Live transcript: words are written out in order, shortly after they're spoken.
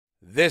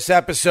This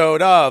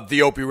episode of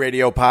the Opie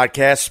Radio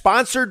Podcast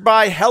sponsored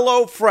by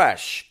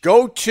HelloFresh.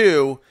 Go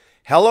to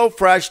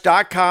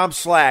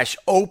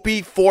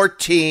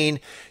HelloFresh.com/Opie14.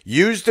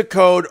 Use the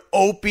code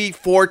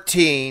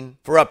Opie14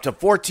 for up to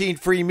 14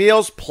 free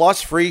meals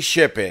plus free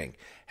shipping.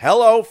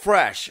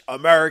 HelloFresh,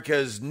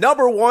 America's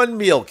 #1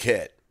 meal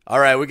kit. All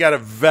right, we got a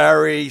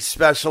very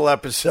special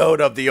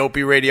episode of the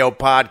Opie Radio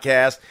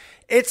Podcast.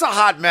 It's a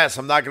hot mess,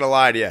 I'm not going to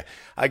lie to you.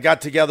 I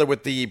got together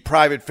with the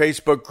private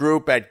Facebook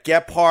group at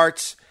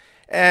Gephardt's,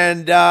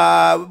 and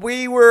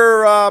we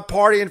were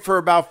partying for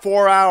about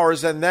 4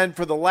 hours, and then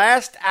for the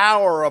last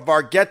hour of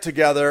our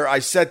get-together, I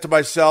said to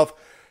myself,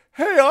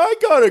 hey, I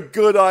got a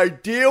good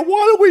idea.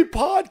 Why don't we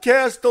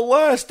podcast the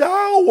last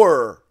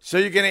hour? So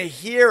you're going to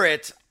hear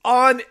it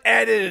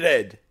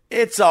unedited.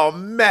 It's a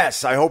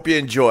mess. I hope you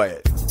enjoy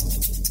it.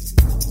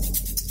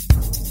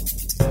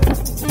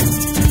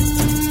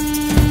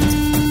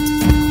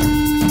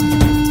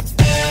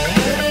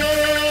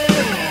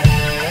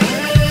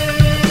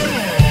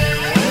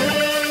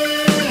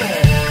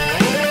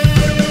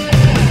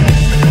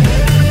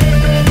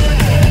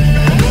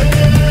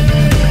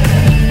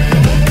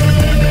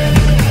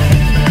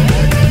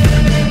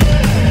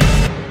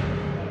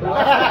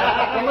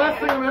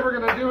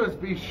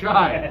 Be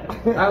shy.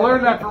 I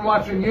learned that from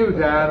watching you,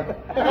 Dad.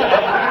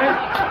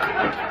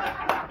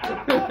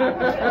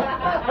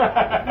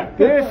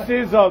 This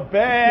is a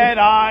bad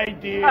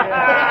idea.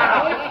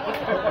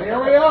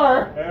 Here we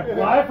are,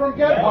 live from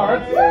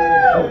Gephardt's.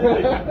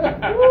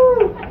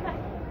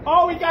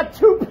 Oh, we got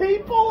 2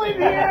 people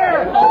in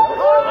here.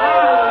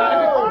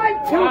 Hi,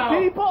 2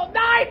 people.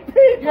 9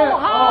 people. Yeah.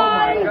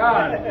 Hi. Oh my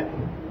God.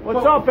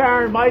 What's up,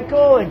 Aaron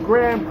Michael and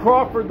Graham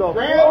Crawford the fourth?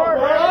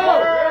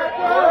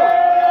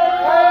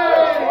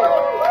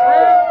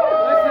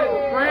 Listen,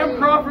 Graham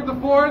Crawford the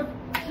fourth,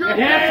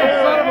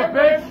 handsome son of a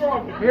bitch.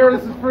 Here,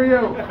 this is for you.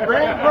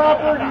 Graham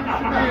Crawford, you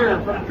should be here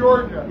from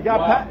Georgia. You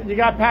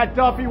got Pat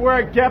Duffy.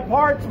 We're at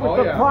Gephardt's with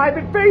the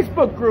private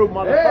Facebook group,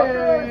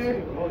 motherfucker.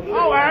 Hey.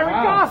 Oh, Aaron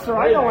Gosser.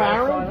 I know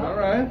Aaron. All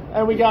right.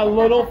 And we got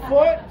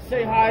Littlefoot.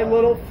 Say hi,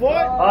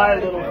 Littlefoot. Hi,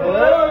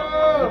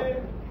 Littlefoot.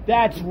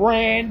 That's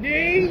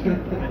Randy.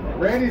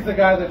 Randy's the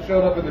guy that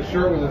showed up in the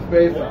shirt with his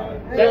face on.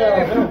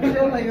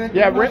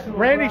 Yeah,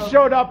 Randy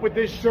showed up with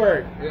this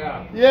shirt.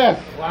 Yeah.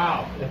 Yes.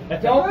 Wow.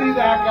 Don't be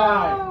that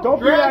guy. Don't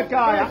be that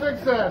guy.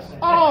 Success.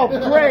 Oh,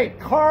 great.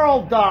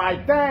 Carl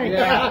died. Thanks.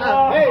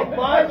 Yeah. Hey,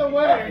 by the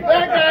way,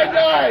 That guy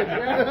died.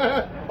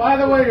 by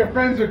the way, your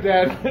friends are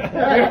dead.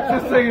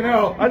 Just so you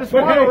know. I just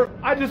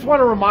want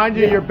to remind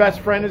you your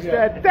best friend is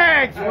dead.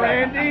 Thanks,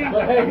 Randy.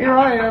 But hey, here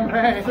I am.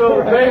 Hey.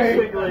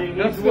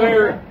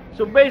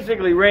 So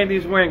basically,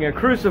 Randy's wearing a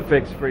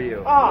crucifix for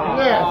you. Oh,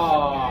 Yes.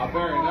 Oh,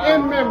 very nice.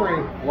 In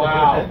memory.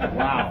 Wow.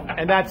 Wow.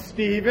 and that's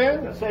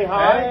Steven. Say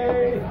hi.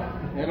 Hey.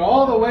 And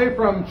all the way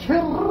from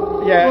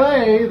Chile,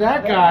 Yeah.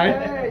 that guy.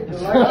 Hey.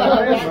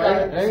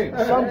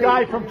 Some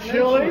guy from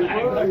Chile.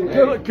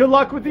 Good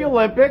luck with the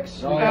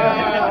Olympics. Oh,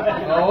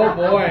 yeah. Oh,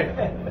 boy.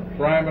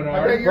 Brian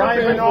Bernard.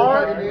 Brian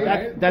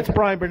Bernard. That's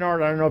Brian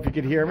Bernard. I don't know if you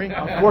could hear me.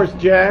 Of course,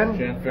 Jen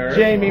Ferris,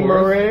 Jamie of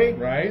course. Marie.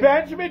 Right.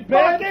 Benjamin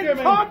fucking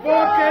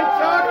Tucker.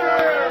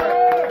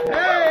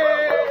 Hey!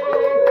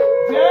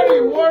 Daddy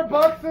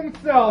Warbucks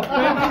himself,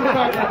 Ben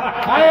Tucker.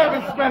 I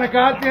haven't spent a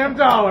goddamn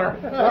dollar.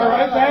 All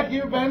right, thank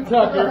you, Ben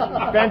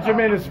Tucker.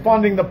 Benjamin is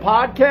funding the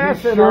podcast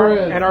He sure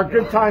is. and our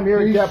good time here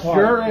He at Gephardt's.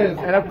 sure is.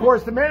 And of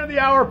course, the man of the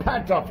hour,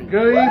 Pat Duffy.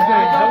 Good evening.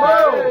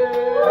 Hello.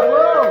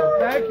 Hello.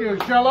 Thank you.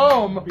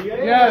 Shalom.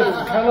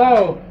 Yes,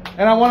 hello.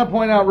 And I want to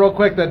point out real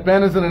quick that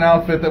Ben is in an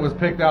outfit that was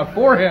picked out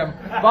for him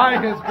by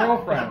his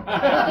girlfriend.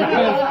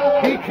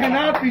 Because he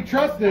cannot be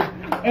trusted.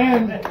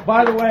 And,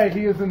 by the way,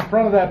 he is in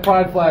front of that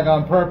pride flag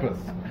on purpose.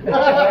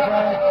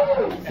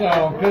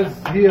 So, because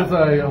he is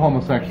a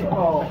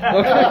homosexual.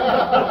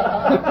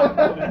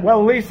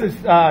 Well, Lisa's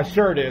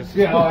shirt is.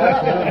 Yeah, oh,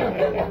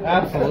 absolutely.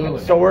 Absolutely.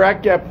 So we're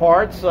at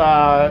Gephardt's,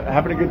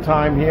 having a good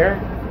time here.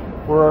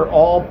 We're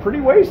all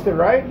pretty wasted,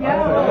 right?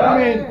 Yeah. I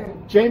mean,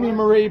 Jamie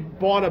Marie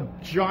bought a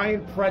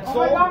giant pretzel.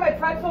 Oh my God, my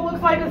pretzel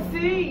looks like a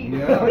seed.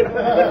 Yeah.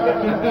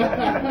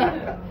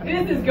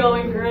 This is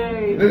going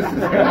great. This is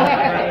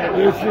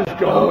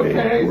going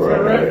okay,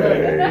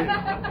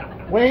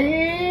 great.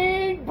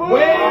 Wayne Boo!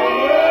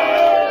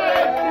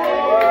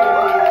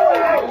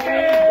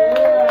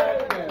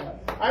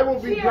 I will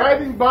be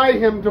driving by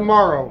him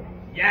tomorrow.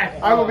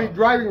 Yes. I will be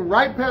driving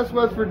right past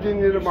West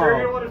Virginia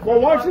tomorrow. Well,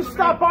 why don't you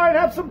stop by and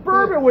have some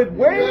bourbon with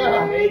Wayne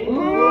Yeah.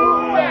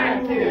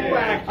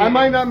 Boo? I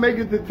might not make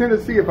it to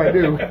Tennessee if I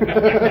do.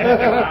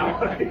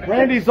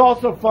 Randy's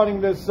also funding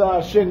this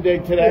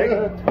shindig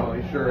today. Oh,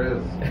 he sure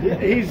is.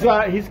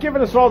 He's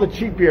giving us all the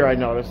cheap beer, I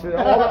noticed.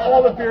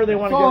 All the beer they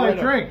want That's to all get I rid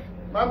of. drink.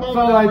 My That's mom's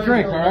all I always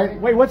drink, all known. right?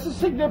 Wait, what's the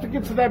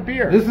significance of that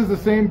beer? This is the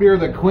same beer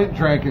that Quint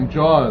drank in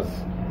Jaws.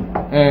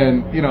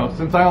 And, you know,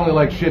 since I only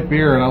like shit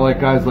beer and I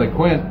like guys like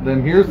Quint,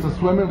 then here's to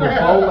swimming with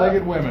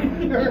bow-legged women.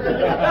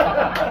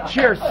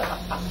 Cheers.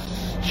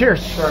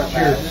 Cheers.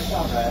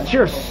 Cheers.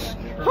 Cheers.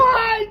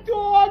 Hi,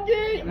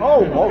 doggy.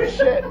 Oh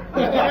shit.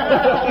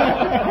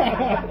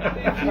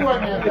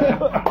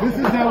 This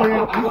is how we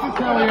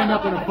end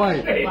up in a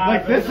fight.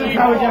 Like this is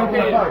how we get up in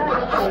a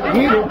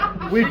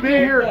fight. We've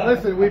been here.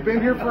 Listen, we've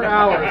been here for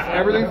hours.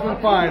 Everything's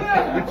been fine.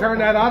 We turn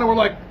that on and we're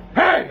like,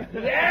 hey,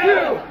 you!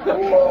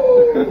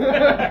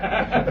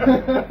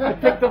 I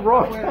picked the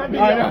wrong time.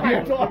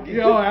 I know.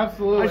 Yo,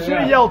 absolutely. I should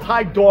have yelled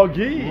hi,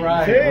 doggy.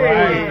 Right.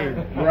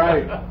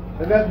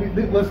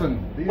 And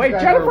listen. These Wait,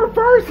 guys Jennifer are,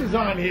 First is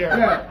on here.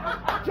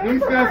 Yeah.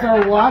 These guys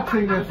are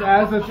watching this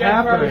as it's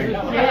happening.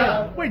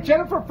 Yeah. Wait,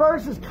 Jennifer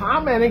First is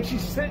commenting.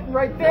 She's sitting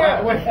right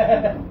there. Wait,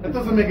 that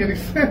doesn't make any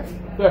sense.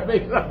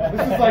 This is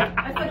like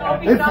I said,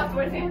 Opie stops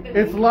with him.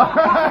 it's live.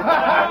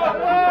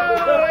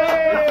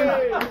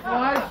 It's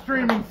live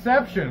stream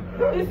Inception.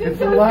 This is It's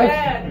so a live.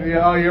 sad.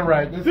 Yeah. Oh, you're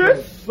right.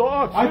 This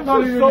sucks. I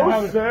thought he This is didn't so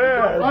have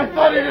sad. I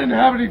thought he didn't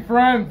have any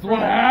friends. What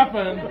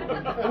happened?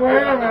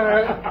 Wait a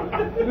minute.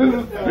 This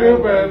is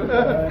stupid.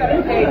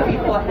 Gotta pay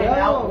people to hang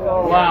out.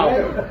 Wow.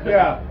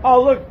 Yeah.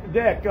 Oh, look,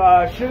 Dick.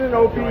 Shouldn't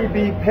Opie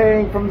be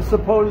paying from the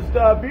supposed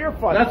beer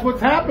fund? That's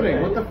what's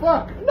happening. What the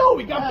fuck? No,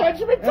 we got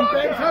Benjamin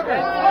Tucker. Ben Tucker.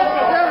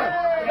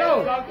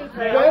 No.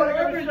 Hey, I want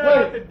to give a shout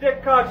out to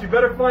Dick Cox. You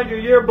better find your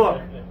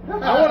yearbook. I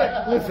want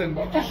to listen.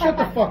 Just shut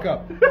the fuck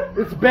up.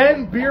 It's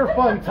Ben Beer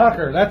Fun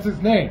Tucker. That's his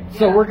name.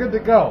 So we're good to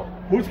go.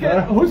 Who's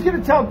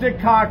gonna tell Dick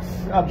Cox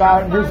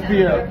about his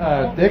beer?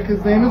 Dick.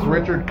 His name is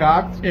Richard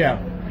Cox. Yeah.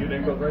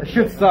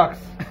 Shit sucks.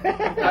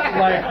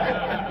 Like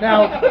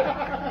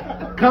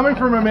now, coming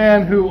from a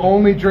man who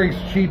only drinks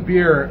cheap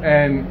beer,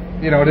 and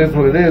you know it is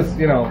what it is.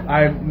 You know,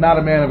 I'm not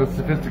a man of a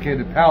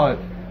sophisticated palate,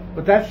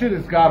 but that shit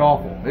is god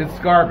awful. It's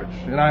garbage,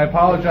 and I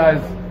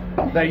apologize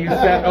that you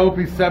sent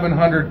Opie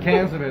 700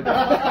 cans of it.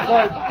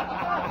 But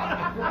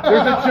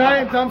there's a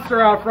giant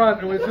dumpster out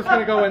front, and it's just going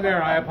to go in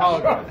there. I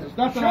apologize. There's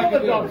nothing I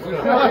can do.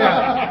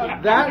 Yeah.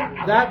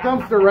 That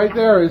dumpster right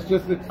there is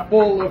just, it's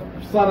full of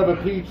son of a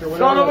peach or whatever.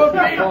 Son of a it's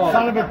peach. called.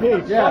 Son of a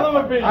peach. Yeah. Son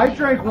of a peach. I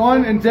drank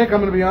one, and Dick, I'm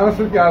going to be honest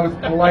with you, I was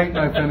polite and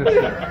I finished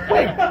it.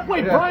 Wait,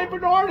 Yeah. Brian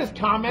Bernard is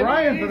commenting.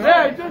 Brian He's-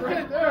 Bernard. Yeah,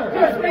 Right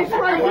there. he's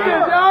right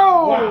here.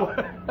 No.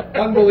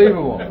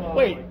 Unbelievable.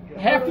 Wait,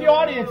 half the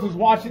audience is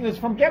watching this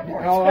from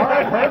Getport. Oh, all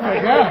right,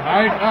 perfect.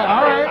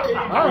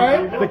 Yeah, all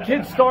right. The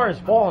kid star has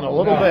fallen a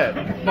little bit.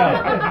 No,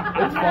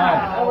 it's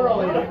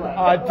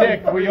fine.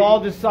 Dick, we all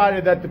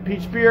decided that the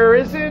peach beer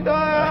isn't. It's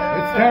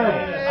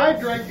terrible. I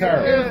drank it.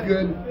 It was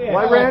good.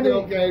 Why, Randy?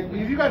 Okay.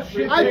 You got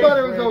shit. I thought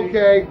it was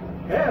okay.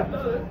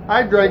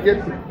 I drank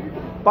it.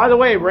 By the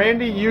way,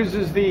 Randy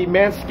uses the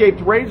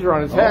Manscaped razor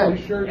on his head.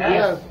 he sure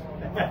Yes.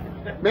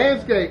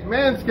 Manscaped.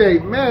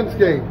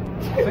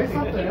 Say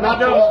something.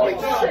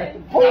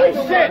 Holy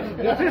shit!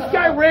 This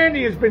guy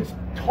Randy has been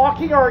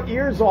talking our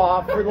ears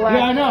off for the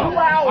last 2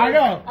 hours. I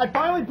know. I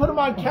finally put him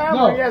on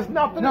camera. He has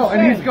nothing to say.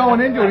 and he's going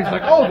into it. He's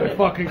like, oh, they're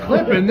fucking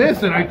clipping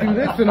this, and I do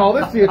this, and all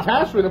this, the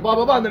attachment, and blah,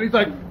 blah, blah. And then he's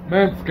like,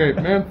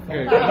 Manscaped.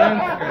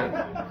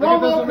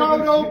 Promo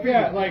code Opie.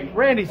 Yeah, like,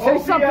 Randy, say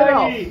something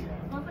else.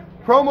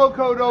 Promo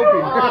code Opie.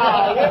 We're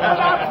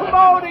not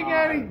promoting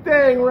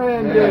anything,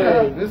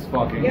 Randy. this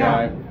fucking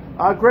guy.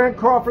 Grant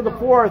Crawford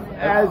IV,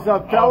 as a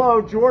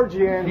fellow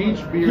Georgian,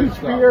 Peach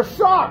beer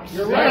sucks.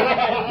 You're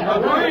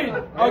right.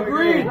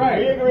 Agreed.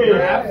 Right.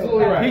 You're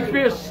absolutely right. Peach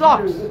beer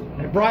sucks.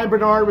 Brian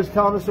Bernard was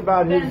telling us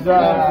about his.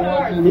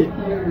 Watch it.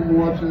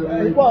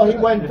 Well, he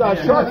went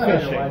shark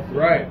fishing.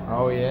 Right.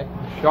 Oh yeah,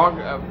 shark.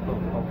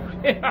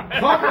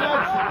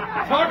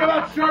 Talk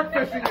about shark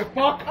fishing, you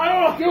fuck.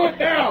 Do it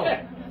now.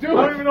 Do I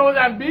don't it. even know what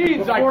that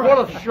means. I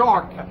caught a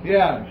shark.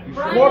 Yeah.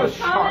 Brian,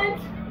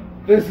 comment.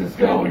 This is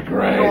going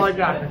great. Oh my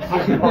god.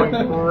 This is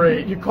going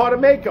great. You caught a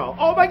Mako.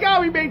 Oh my God,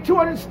 we made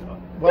 200.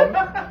 Well,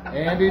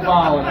 Andy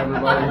Ballin,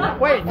 everybody.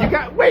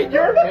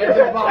 you're.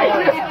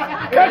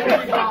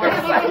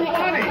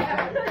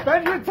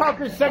 Benjamin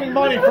Tucker's sending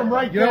money from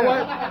right You there. know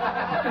what?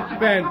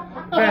 Ben,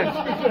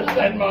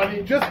 Send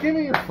money. just give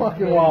me your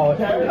fucking wallet.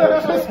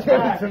 Just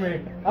give it to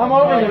me. I'm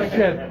over this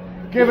shit.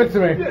 Give it to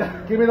me.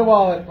 Give me the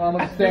wallet. I'm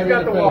gonna stand She's in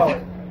got the the wallet.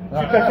 face. She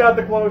picks out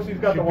the clothes. She's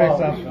got the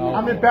wallet.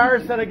 I'm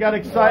embarrassed that I got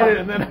excited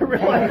and then I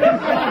realized.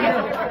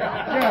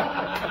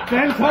 Yeah.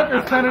 Ben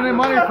Tucker's sending in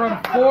money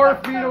from 4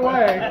 feet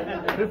away.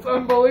 It's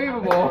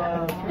unbelievable.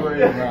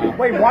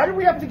 Wait, why do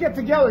we have to get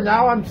together?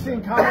 Now I'm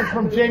seeing comments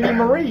from Jamie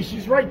Marie.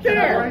 She's right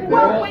there.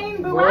 Well,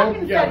 Wayne Boo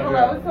Atkins said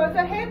hello, so I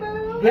said, hey, Boo.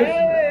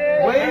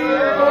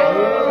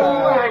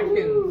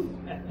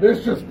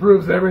 This just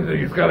proves everything.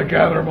 He's got to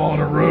gather them all in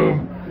a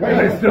room, and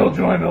they still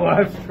join the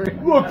live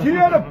stream. Look, he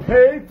had to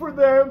pay for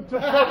them to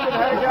fucking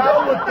hang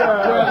out with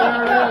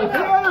them. He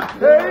had to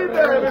pay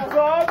them. It's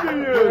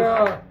obvious.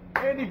 Yeah.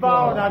 Andy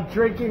Volland, I'm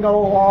drinking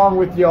along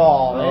with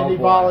y'all. Andy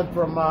boy. Volland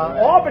from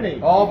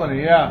Albany.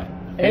 Albany, yeah.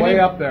 Way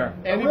up there.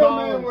 A Andy real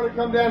man Volland. would have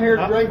come down here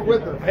to drink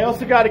with us. I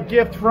also got a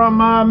gift from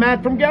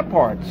Matt from Get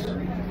Parts.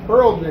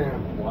 Pearl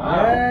Jam. Wow.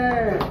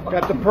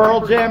 Got the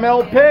Pearl Jam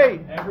LP.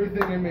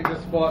 Everything in me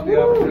just fought the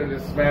opportunity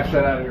to smash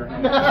that out of your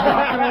hand. I'm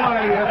not gonna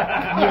lie to you.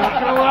 I'm not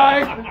gonna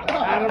lie.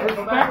 Out of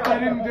respect, I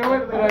didn't do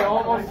it, but I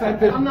almost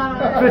sent it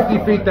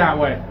 50 feet that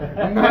way.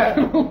 I'm not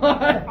gonna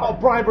lie. Oh,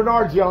 Brian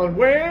Bernard's yelling,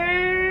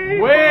 Wayne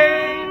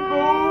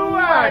Boo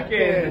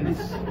Atkins.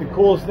 The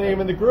coolest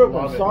name in the group.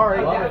 I'm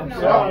sorry. I'm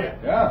sorry.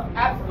 Yeah.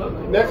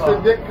 Absolutely. Next to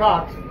Dick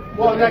Cox.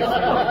 Well, next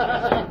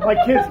my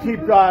kids keep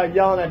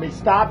yelling at me,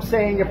 stop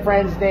saying your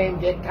friend's name,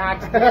 Dick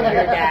Cox Jr.,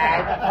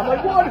 Dad. I'm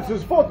like, what? It's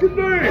his fucking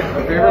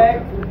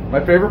name.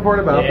 My favorite part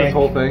about this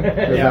whole thing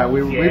is that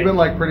we've been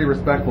like pretty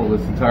respectful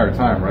this entire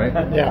time, right?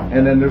 Yeah.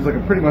 And then there's like a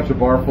pretty much a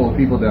bar full of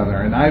people down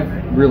there, and I've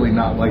really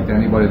not liked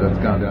anybody that's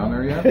gone down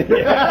there yet.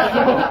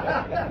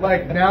 So,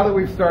 like now that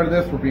we've started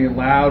this, we're being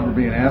loud, we're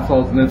being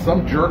assholes, and then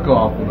some jerk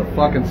off with a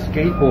fucking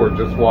skateboard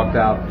just walked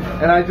out,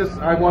 and I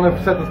want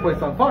to set this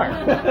place on fire.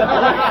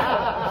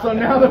 So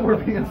now that we're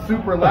being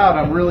super loud,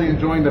 I'm really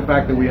enjoying the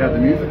fact that we had the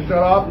music shut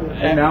off,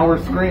 and now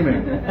we're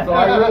screaming. So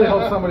I really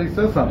hope somebody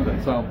says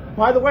something. So.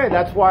 By the way,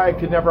 that's why I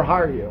could never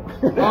hire you.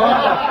 Right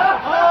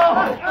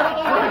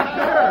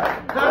there.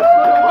 That's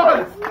what it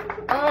was.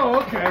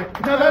 Oh, okay.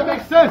 No, that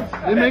makes sense.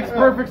 It makes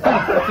perfect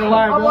sense. It's a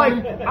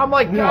liability. I'm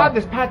like, God,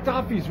 this Pat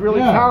Duffy's really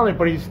talented,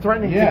 but he's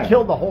threatening to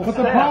kill the whole But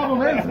staff. the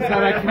problem is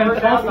that I can't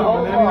trust him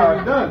in anything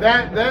he does.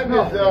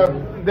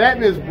 That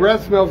and his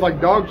breath smells like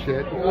dog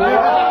shit.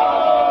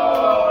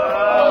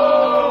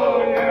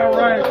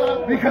 Right,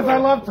 because I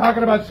love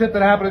talking about shit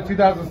that happened in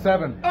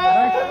 2007.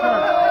 Nice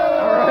start.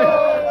 All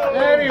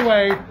right.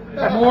 Anyway,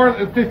 more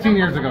than 15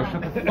 years ago.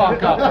 Shut the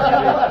fuck up.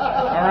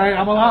 All right,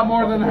 I'm a lot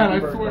more than that, I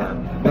swear.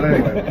 But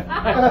anyway.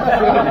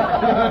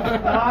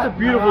 It's a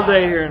beautiful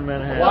day here in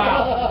Manhattan.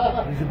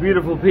 Wow. These are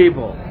beautiful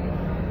people.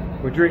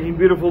 We're drinking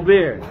beautiful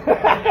beers.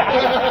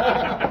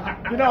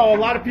 You know, a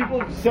lot of people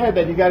have said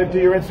that you got to do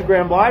your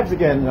Instagram lives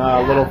again,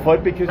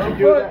 Littlefoot, because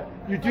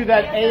you do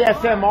that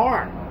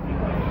ASMR.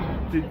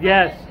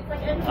 Yes,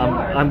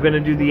 I'm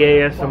gonna do the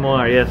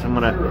ASMR. Yes, I'm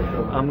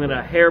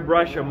gonna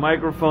hairbrush a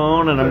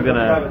microphone, and I'm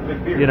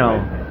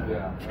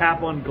gonna,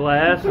 tap on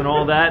glass and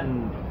all that.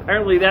 And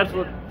apparently that's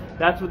what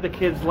the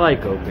kids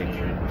like, Opie.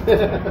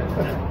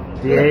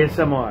 The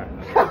ASMR.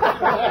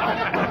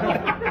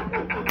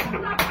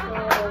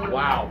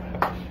 Wow.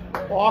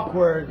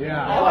 Awkward.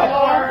 Yeah.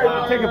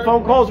 Awkward. Taking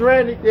phone calls,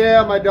 Randy?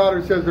 Yeah, my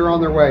daughter says they're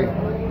on their way.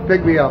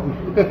 Pick me up.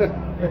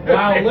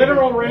 Wow,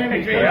 literal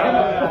Randy. Could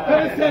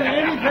have said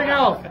anything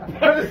else.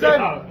 Could have said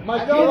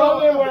my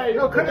daughter.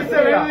 No, could have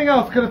said anything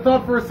else. Could have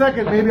thought for a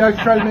second maybe I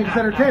should try to make this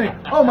entertaining.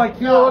 Oh, my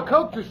kilo of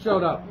Coke just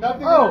showed up.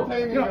 Nothing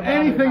entertaining about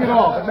anything at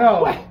all.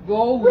 No,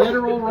 go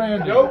literal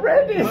Randy.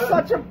 Randy is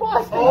such a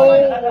bust.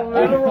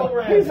 Literal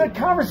Randy. He's a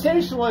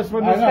conversationalist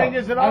when this thing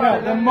isn't on.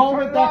 I know. The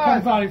moment that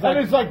comes on, he's like,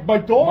 and it's like, my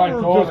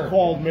daughter just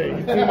called me.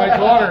 See, my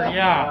daughter,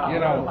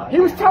 yeah, He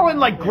was telling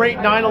like great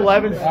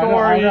 9/11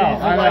 stories.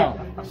 I know.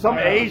 Some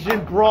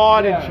Asian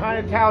broad in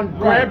Chinatown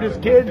grabbed his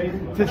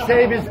kid to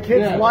save his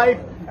kid's life.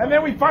 And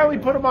then we finally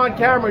put him on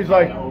camera. He's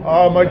like,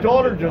 my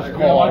daughter just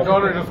called. Yeah, my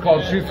daughter just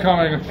called. She's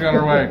coming and she's on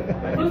her way.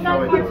 Who's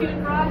that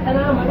cartoon, Rod?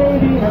 Hello, my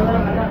baby.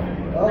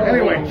 Hello.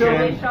 Anyway,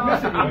 Jen.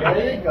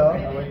 There you go.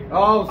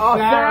 Oh,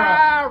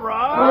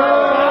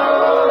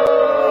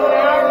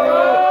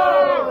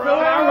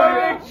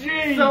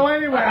 So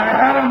anyway, I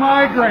had a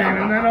migraine,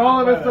 and then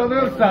all of this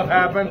other stuff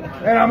happened,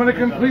 and I'm going to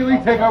completely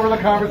take over the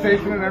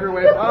conversation in every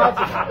way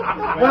possible.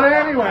 But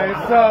anyway,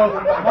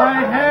 so my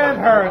head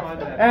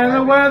hurts, and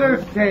the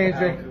weather's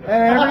changing,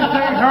 and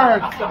everything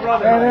hurts.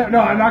 And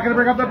no, I'm not going to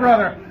bring up the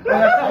brother. And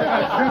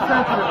that's too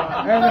sensitive.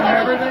 And then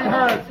everything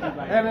hurts,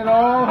 and it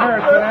all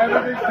hurts, and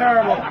everything's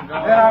terrible.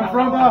 And I'm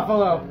from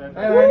Buffalo, and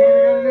I need to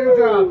get a new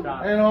job,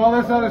 and all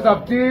this other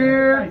stuff.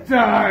 Dear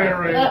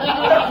diary.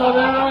 So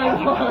there I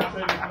was.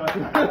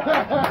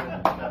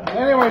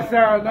 Anyway,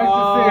 Sarah, nice to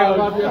see you. I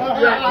love you.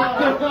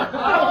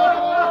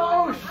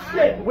 Oh,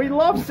 shit. We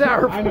love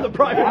Sarah from the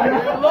private. I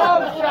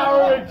love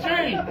Sarah with G.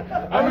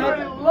 I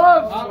really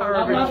love Sarah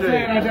I'm with not G.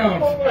 saying I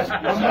don't.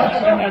 I'm not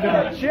saying I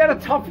don't. She had a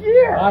tough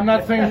year. I'm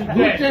not saying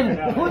who didn't.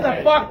 Who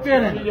the fuck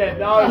didn't? Who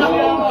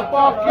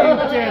fucking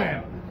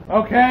didn't?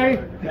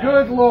 Okay?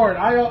 Good Lord.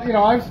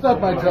 I've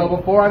stubbed my toe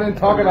before. I didn't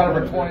talk about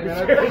it for 20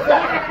 minutes.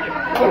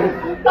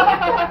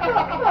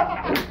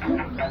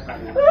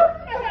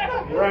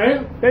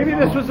 Right? Maybe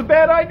this was a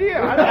bad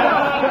idea. I don't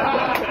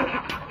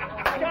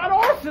know. Scott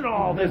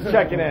Arsenal is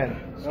checking in.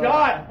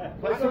 Scott,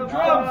 play some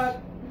drums.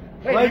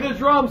 Play the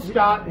drums,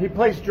 Scott. He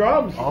plays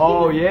drums.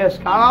 Oh, yeah,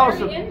 Scott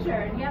Very Arsenal.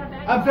 injured. He had a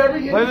back I'm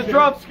very Play the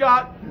drums,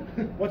 Scott.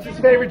 What's his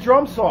favorite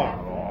drum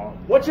song?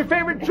 What's your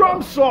favorite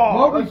drum song?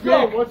 Moby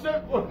Dick. What's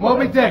it?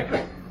 Moby Dick.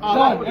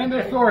 Done. End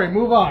of story.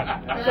 Move on. All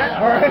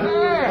right.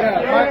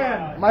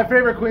 Yeah. My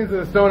favorite Queens of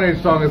the Stone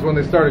Age song is when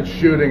they started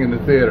shooting in the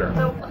theater.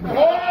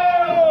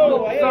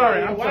 Oh,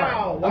 Sorry. I'm sorry.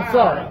 I'm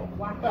sorry.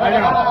 I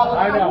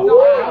know.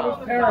 That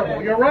was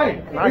terrible. You're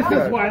right. This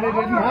is why they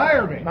didn't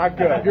hire me. Not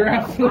good. You're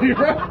absolutely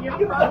right.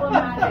 You're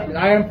problematic.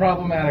 I am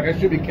problematic. I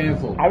should be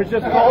canceled. I was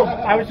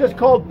just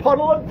called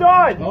Puddle of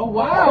Dud. Oh,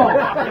 wow.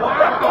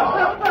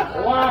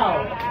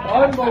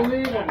 Wow.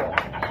 Unbelievable.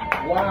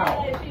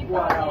 Wow.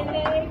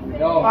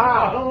 No.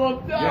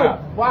 Wow.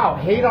 Yeah. Wow.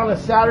 Hate on a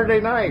Saturday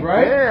night.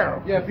 Right?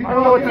 Damn. Yeah, I people,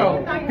 don't know what you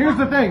know, here's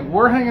the thing.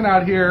 We're hanging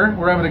out here.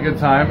 We're having a good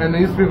time. And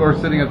these people are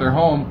sitting at their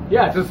home.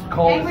 Yes. Just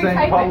called Angry saying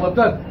typing. Puddle of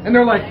Dud. And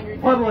they're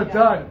like, Puddle of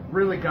Dud.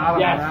 Really got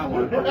him Yes. on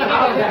that one.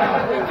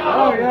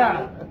 Oh,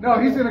 yeah. No,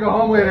 he's going to go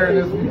home later in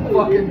this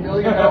fucking $1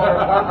 million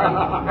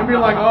apartment and be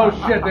like, oh,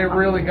 shit, they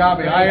really got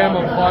me. I am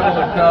a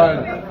Puddle of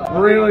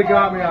Dud. Really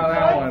got me on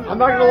that one. I'm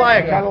not gonna lie,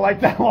 I kind of like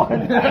that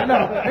one.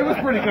 No, it was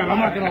pretty good. I'm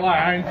not gonna lie,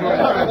 I enjoyed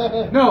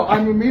it. No,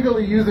 I'm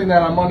immediately using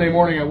that on Monday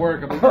morning at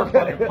work. I'm like,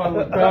 fucking Puddle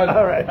of Dud.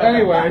 All right.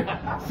 Anyway,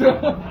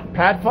 so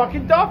Pat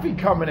fucking Duffy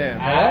coming in.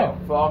 Hello.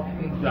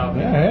 Fucking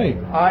Duffy. hey.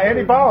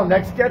 Andy Ball,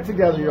 next get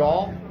together,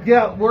 y'all.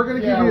 Yeah, we're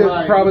gonna give you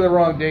probably the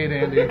wrong date,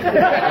 Andy.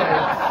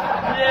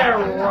 Yeah,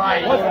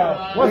 right.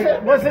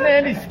 Wasn't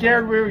Andy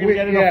scared we were gonna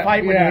get in a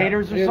fight with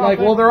haters or Yeah, something? like,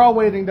 well, they're all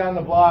waiting down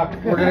the block.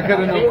 We're gonna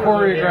get into a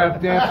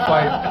choreographed dance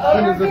fight as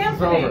soon as this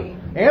is over.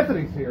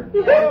 Anthony's here.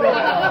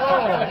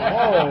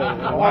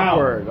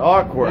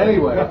 Awkward.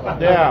 Anyway,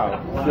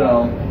 Yeah.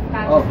 so.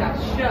 Pat just got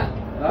shook.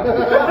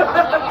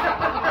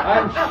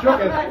 I'm shook.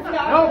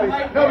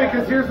 No,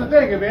 because here's the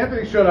thing. If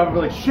Anthony showed up, I'd be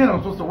like, shit, I'm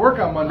supposed to work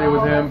on Monday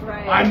with him. That's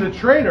right. I'm the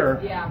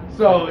traitor. Yeah.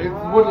 So it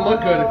wouldn't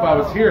look good if I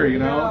was here, you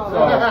know?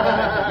 So,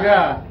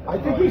 yeah. I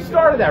think he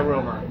started that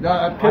rumor.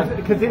 No,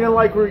 Because he didn't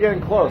like we were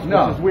getting close,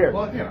 No. which is weird.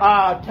 Well, you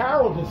know.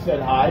 Carol just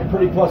said hi,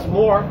 Pretty Plus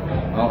More.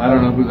 Oh, I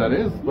don't know who that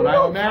is, but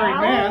I'm a married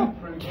man.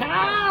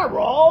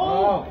 Carol!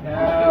 Oh,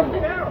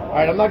 Carol. All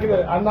right,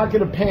 I'm not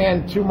gonna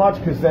pan too much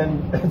because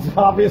then it's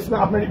obvious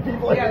not many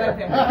people are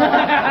here.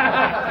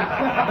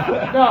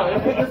 No,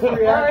 if we just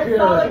react here.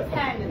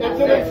 It's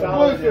an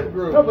exclusive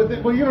group. No, but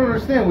you don't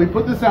understand. We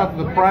put this out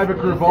to the private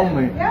group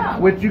only,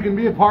 which you can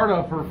be a part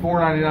of for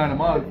 $4.99 a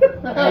month. And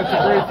it's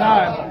a great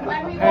time.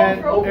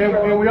 And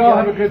we all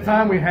have a good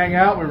time. We hang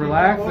out, we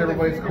relax,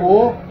 everybody's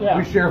cool. Yeah.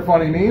 We share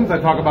funny memes. I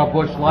talk about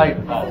Bush Light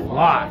a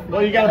lot.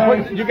 Well, you got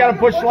a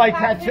Bush Light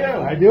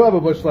tattoo. I do have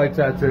a Bush Light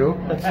tattoo,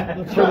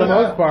 for the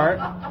most part.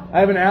 I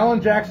have an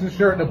Alan Jackson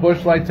shirt and a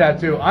Bush Light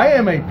tattoo. I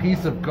am a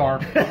piece of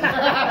garbage.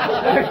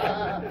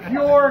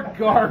 Pure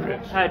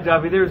garbage. Hi,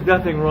 Duffy. There's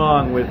nothing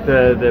wrong with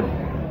the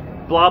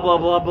blah blah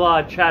blah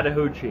blah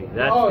Chattahoochee.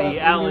 That's the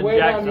Alan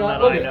Jackson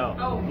that I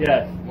know.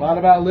 Yes. A lot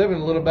about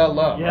living, a little about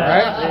love. Yeah. All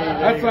right,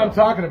 that's what I'm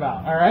talking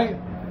about. All right.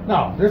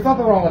 No, there's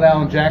nothing wrong with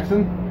Alan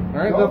Jackson. All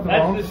right, nothing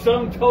wrong. That's the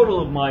sum total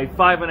of my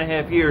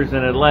 5.5 years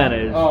in Atlanta.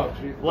 Is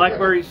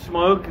Blackberry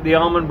Smoke, the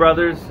Allman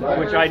Brothers,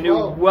 which I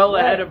knew well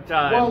ahead of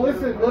time. Well,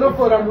 listen,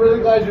 Littlefoot, I'm really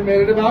glad you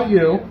made it about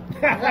you.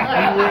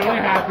 I'm really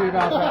happy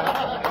about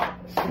that.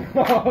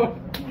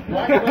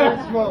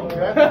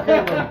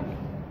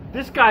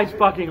 This guy's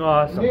fucking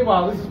awesome.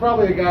 Meanwhile, this is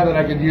probably a guy that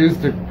I could use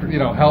to,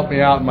 help me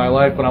out in my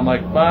life, but I'm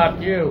like,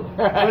 fuck you.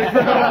 For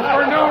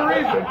no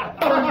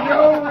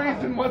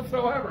reason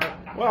whatsoever.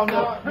 Well,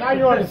 now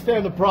you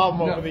understand the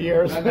problem over the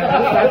years.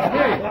 That's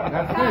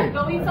me.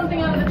 Go eat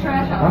something out of the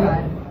trash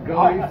outside.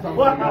 Go eat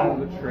something out of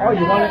the trash. Oh,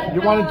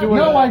 you want to do it?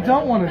 No, I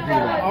don't want to do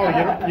that. Oh,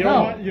 you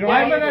don't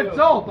I'm want an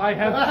adult. I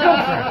have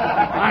children.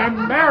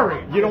 I'm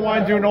married. You don't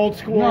want to do an old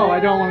school? No, I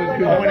don't want to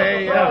do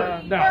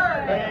that. No.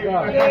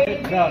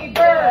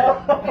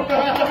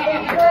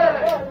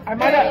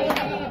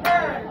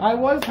 I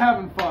was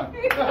having fun.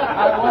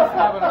 I was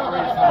having a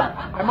great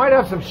time. I might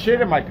have some shit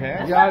in my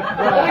pants. Yeah,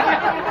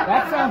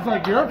 that sounds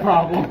like your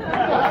problem.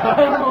 I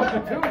don't know what to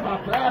do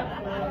about that.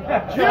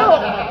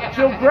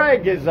 Jill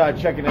Gregg is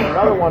checking in,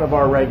 another one of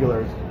our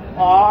regulars.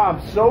 Aw,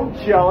 I'm so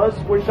jealous.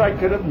 Wish I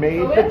could have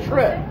made the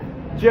trip.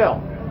 Jill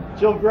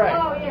Gregg.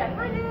 Oh, yeah.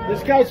 Hi, Dad.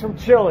 This guy's from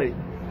Chile.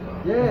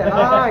 Yeah,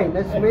 hi,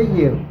 nice to meet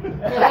you.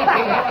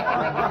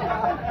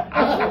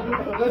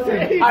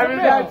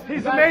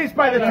 He's amazed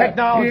by the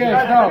technology. He is,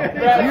 no.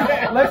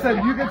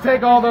 Listen, you can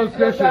take all those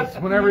dishes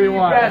whenever you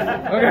want.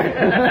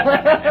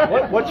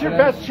 Okay. What's your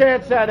best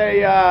chance at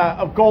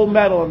a gold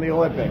medal in the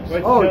Olympics?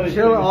 Oh,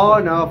 Chile. Oh,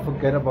 no,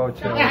 forget about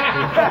Chile.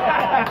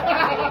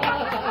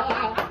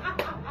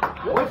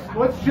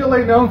 What's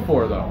Chile known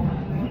for, though?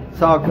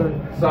 Soccer.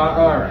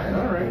 All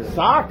right.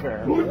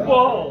 Soccer.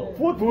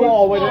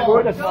 Football with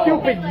a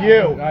stupid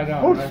U. I know.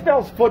 Who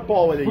spells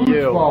football with a U?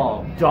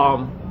 Football.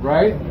 Dumb.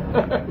 Right?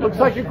 Looks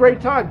like a great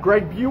time.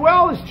 Greg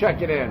Buell is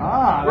checking in.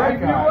 Greg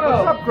Buell.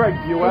 What's up, Greg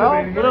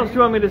Buell? What else do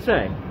you want me to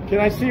say? Can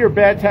I see your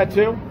bad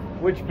tattoo?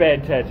 Which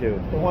bad tattoo?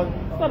 The one.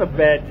 It's not a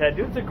bad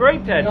tattoo. It's a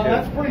great tattoo. No,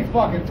 that's pretty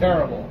fucking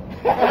terrible.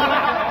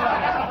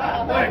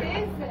 What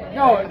is it?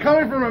 No,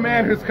 coming from a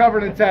man who's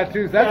covered in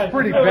tattoos, that's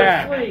pretty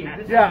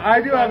bad. Yeah, I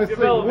do have a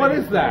sleeve. What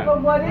is that?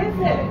 But what is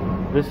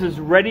it? This is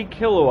Ready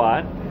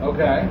Kilowatt.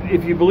 Okay.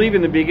 If you believe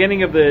in the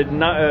beginning of the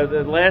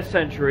last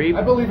century,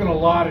 I believe in a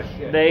lot of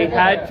shit. they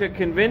had to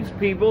convince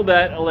people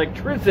that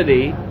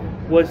electricity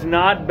was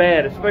not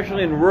bad,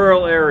 especially in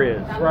rural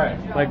areas. Right.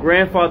 My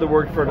grandfather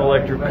worked for an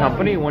electric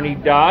company. When he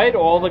died,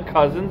 all the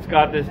cousins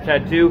got this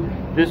tattoo.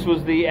 This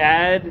was the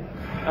ad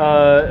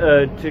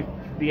to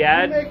the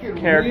ad You make it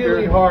character.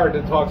 really hard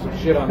to talk some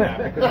shit on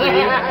that.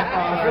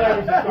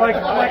 Because like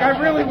I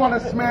really want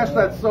to smash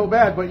that so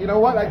bad, but you know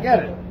what? I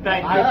get it.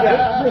 Thank you. I get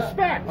it.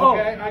 Respect. Oh,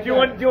 Okay, I do you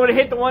get want to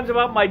hit the ones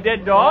about my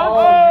dead dog?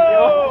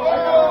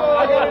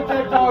 I got a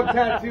dead dog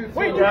tattoo too.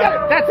 Wait,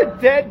 that's a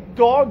dead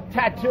dog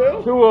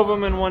tattoo? 2 of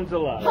them and one's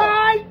alive.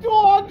 Hi,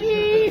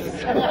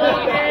 doggies!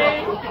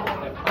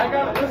 I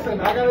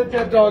got a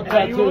dead dog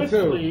tattoo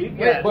too.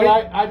 But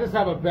I just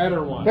have a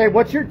better one. Hey,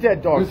 what's your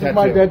dead dog This tattoo? is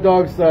my dead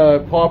dog's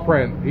paw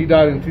print. He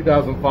died in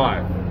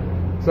 2005.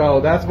 So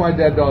that's my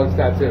dead dog's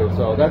tattoo.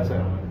 So that's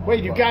it.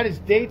 Wait, you got his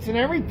dates and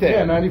everything?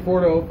 Yeah,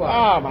 94 to 05.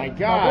 Oh, my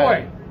God. My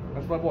boy.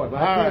 That's my boy.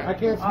 But I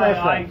can't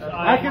smash that.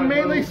 I I can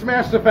mainly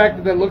smash the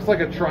fact that it looks like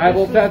a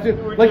tribal tattoo.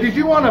 Like, did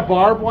you want a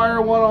barbed wire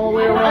one all the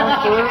way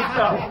around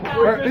first?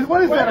 Or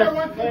what is that? Is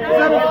that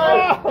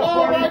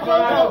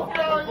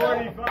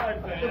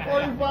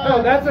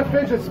no, that's a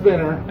fidget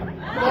spinner.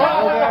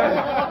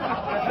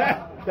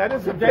 That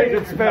is a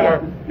fidget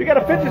spinner. You got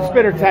a fidget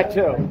spinner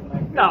tattoo.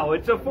 No,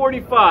 it's a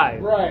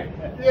 45. Right.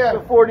 Yeah.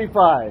 The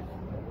 45.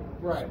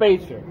 Right.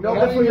 Spacer.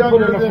 That's when you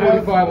put in a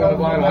 45 on the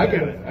vinyl. I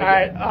get it. All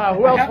right. Who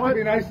I else have to wants?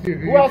 be nice to you.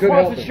 Who else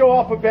wants to show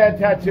off a bad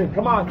tattoo?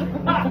 Come on.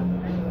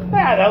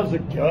 Ah, that was a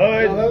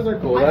good. Oh, those are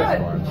cool.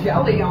 That's fine.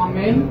 Jelly on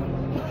me.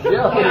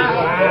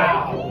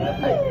 Wow.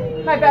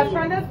 My best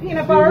friend has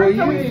peanut butter,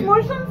 so we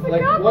smush them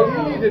together. Like, what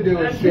you need to do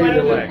is shave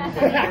your legs.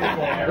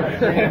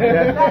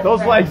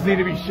 Those legs need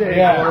to be shaved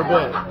a little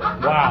bit.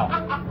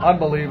 Wow.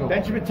 Unbelievable.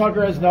 Benjamin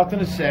Tucker has nothing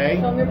to say.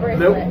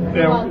 Nope.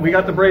 Yeah, we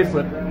got the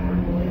bracelet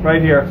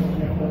right here,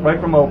 right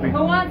from Opie.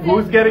 Who wants it?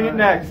 Who's getting it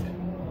next?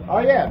 Oh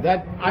yeah,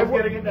 that Who's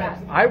getting it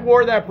next? I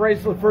wore that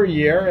bracelet for a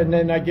year, and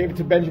then I gave it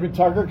to Benjamin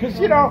Tucker because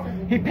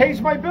he pays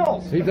my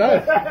bills. He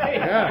does.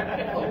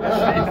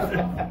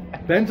 Yeah.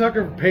 Ben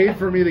Tucker paid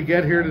for me to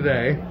get here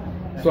today,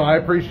 so I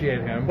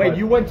appreciate him. Wait, but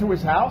you went to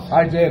his house?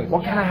 I did.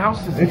 What kind of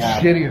house does he It's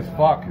have? shitty as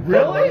fuck.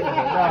 Really?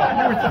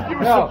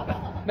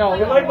 No.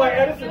 You like my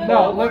Edison?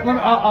 No,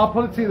 I'll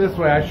put it to you this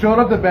way. I showed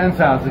up to Ben's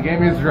house. He gave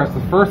me his address. The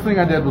first thing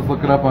I did was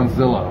look it up on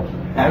Zillow.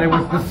 And it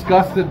was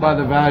disgusted by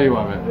the value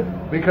of it.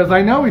 Because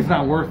I know he's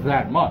not worth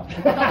that much.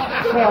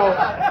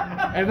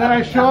 And then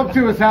I show up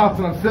to his house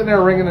and I'm sitting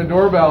there ringing the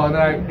doorbell. And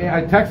then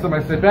I text him.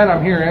 I said, Ben,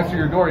 I'm here. Answer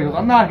your door. He goes,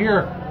 I'm not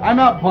here. I'm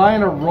out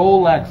buying a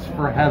Rolex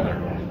for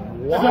Heather.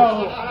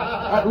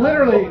 So,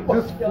 literally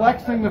just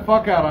flexing the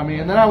fuck out on me.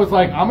 And then I was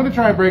like, I'm going to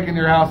try and break into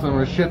your house and I'm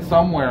going to shit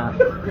somewhere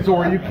so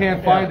where you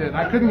can't find it. And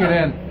I couldn't get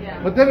in.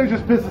 But then it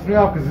just pisses me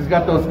off because he's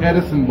got those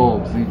Edison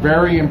bulbs, these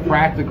very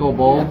impractical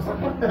bulbs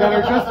that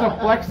are just a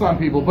flex on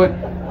people. But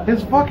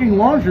his fucking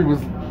laundry was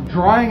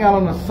drying out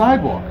on the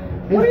sidewalk.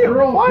 His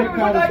girl picked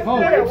out his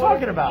hose. What are you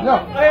talking about? No,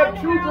 I have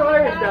 2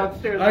 dryers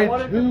downstairs. I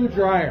had 2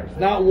 dryers.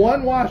 Not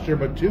one washer,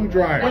 but 2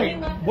 dryers. Wait,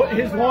 what?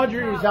 His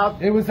laundry was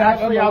out. It was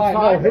actually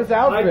outside. No, his I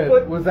outfit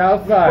put- was Put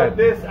outside.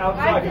 this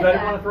outside because I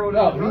didn't want to throw it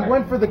No, in the he dryer.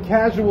 went for the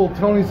casual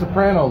Tony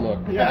Soprano look.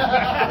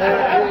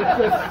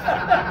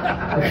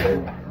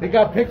 It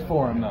got picked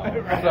for him though.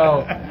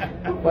 So,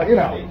 but you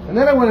know, and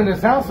then I went in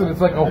his house and it's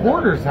like a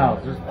hoarder's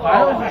house. There's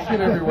piles of shit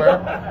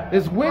everywhere.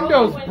 His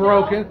window's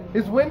broken.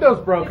 His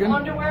window's broken.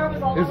 Underwear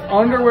was all His over.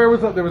 underwear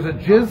was up. There was a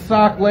jizz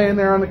sock laying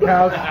there on the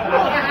couch.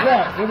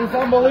 Yeah, it was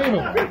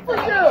unbelievable.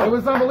 It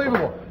was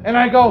unbelievable. And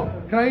I go,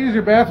 can I use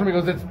your bathroom? He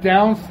goes, it's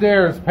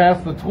downstairs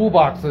past the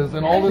toolboxes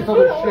and all this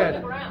other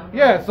shit.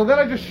 Yeah, so then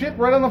I just shit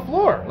right on the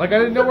floor. Like I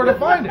didn't know where to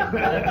find it. It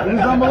was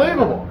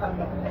unbelievable.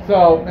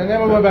 So, and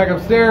then we went back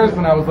upstairs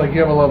and I was like, you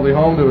have a lovely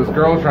home to his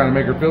girl, trying to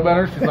make her feel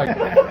better. She's like,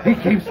 he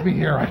keeps me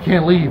here. I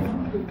can't leave.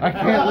 I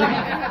can't leave.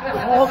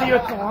 All the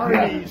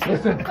authorities.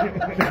 Listen,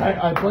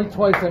 I blinked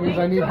twice. That means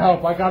I need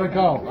help. I gotta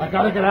go. I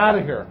gotta get out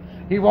of here.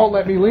 He won't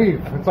let me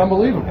leave. It's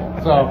unbelievable.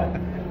 So,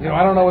 you know,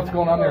 I don't know what's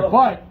going on there,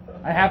 but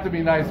I have to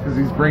be nice because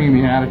he's bringing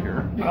me out of here.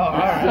 The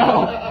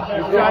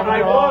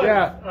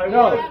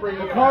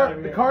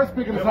car's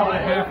picking us up in a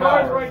half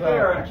hour. The car's right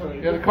there,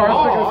 actually. Yeah, the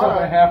car's picking us up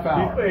in a half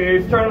hour.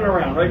 He's turning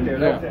around right there.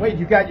 Yeah. Wait,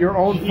 you got your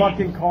own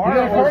fucking car? You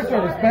got a car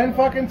service. Ben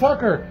fucking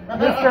Tucker.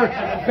 Mr.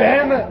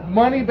 Ben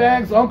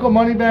Moneybags, Uncle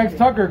Moneybags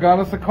Tucker got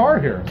us a car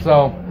here. So,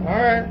 all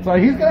right. So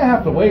he's going to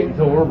have to wait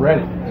until we're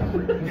ready.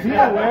 Is he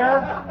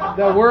aware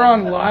that we're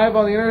on live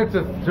on the internet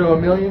to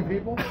 1 million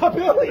people? A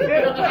million.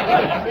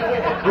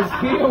 Is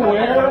he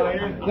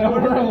aware that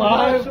we're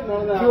live to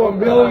 1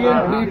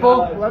 million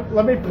people?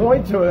 Let me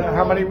point to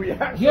how many we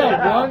actually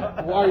have.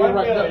 Yeah, well, you're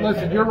right.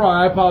 Listen, you're wrong.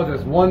 I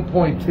apologize.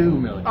 1.2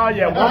 million. Oh,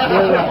 yeah,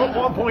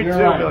 1.2 You're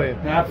right. million.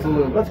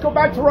 Absolutely. Let's go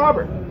back to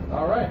Robert.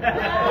 All right.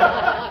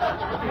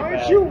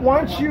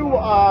 Why don't you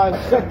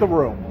set the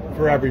room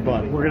for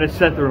everybody? We're going to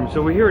set the room.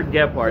 So we're here at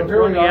Gephardt. here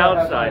We're on we the are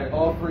at, outside. like,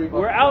 all three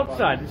We're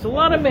outside. There's a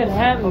lot of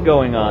Manhattan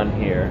going on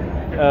here.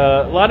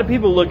 A lot of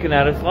people looking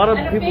at us. A lot of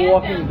people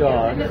walking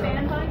dogs.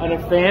 And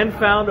a fan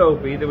found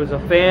Opie. There was a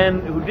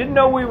fan who didn't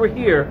know we were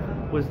here,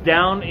 was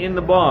down in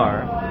the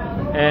bar.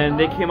 and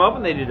they came up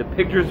and they did the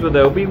pictures with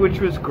Opie, which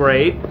was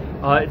great.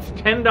 It's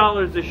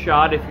 $10 a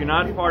shot if you're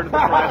not part of the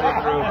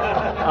private group,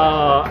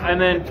 and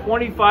then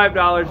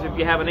 $25 if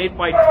you have an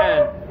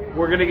 8x10.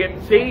 We're gonna get.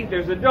 See,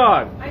 there's a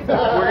dog. We're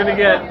gonna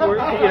get.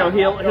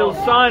 He'll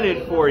sign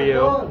it for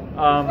you.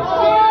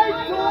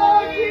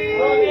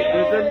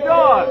 There's a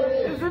dog.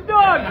 There's a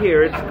dog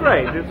here. It's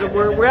great.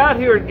 We're out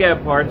here at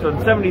Gephardt's on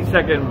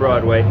 72nd and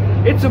Broadway.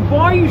 It's a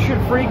bar you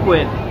should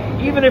frequent,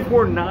 even if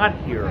we're not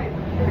here,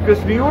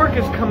 because New York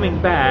is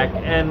coming back,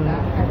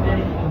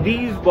 and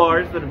these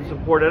bars that have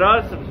supported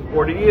us, have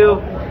supported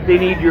you, they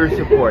need your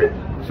support.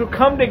 So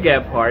come to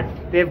Gephardt's.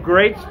 They have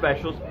great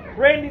specials.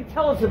 Randy,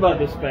 tell us about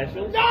the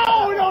specials.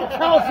 No, don't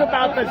tell us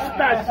about the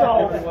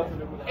specials.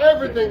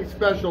 Everything's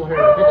special here.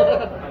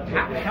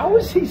 How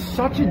is he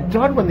such a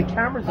dud when the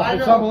camera's on?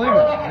 It's unbelievable.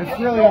 It's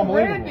really unbelievable.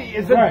 Randy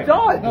is a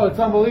dud. No, it's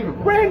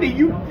unbelievable. Randy,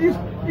 you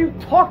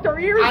talked our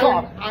ears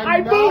off. I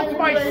moved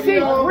my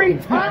seat 3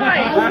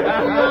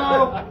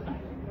 times.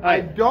 I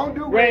don't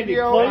do Randy,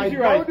 radio. close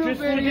your eyes. I don't do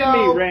Just video.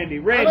 look at me, Randy.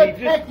 I'm a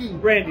Randy,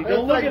 techie. Randy, don't It's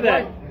look like at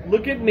that.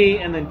 Look at me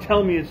and then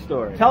tell me a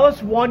story. Tell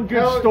us one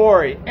good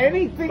story.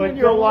 Anything But in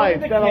your don't look life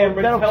at the that'll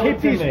camera, tell keep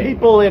it to these me.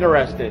 people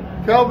interested.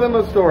 Tell them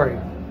a story.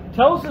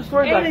 Tell us a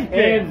story about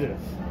Kansas.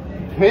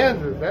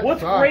 Kansas. That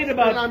What's sucks. great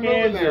about I'm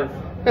moving Kansas?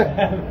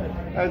 there.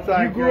 That's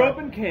You grew up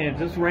in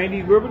Kansas. Randy,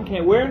 you grew up in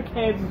Kansas. Where in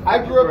Kansas? I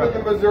grew up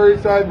in the Missouri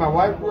side. My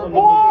wife grew up in the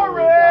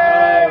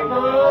Boring!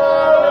 Missouri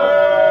side.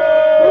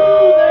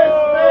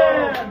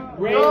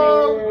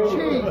 No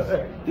cheese.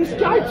 This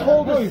guy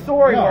told a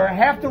story where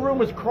half the room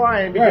was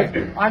crying because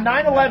on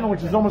 9/11,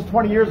 which is almost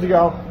 20 years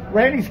ago,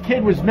 Randy's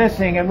kid was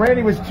missing, and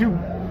Randy was too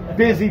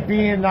busy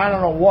being, I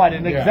don't know what,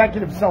 an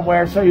executive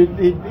somewhere, so he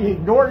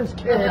ignored his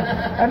kid.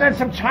 And then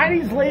some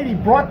Chinese lady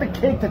brought the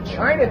kid to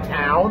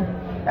Chinatown,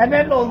 and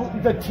then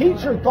the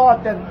teacher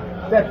thought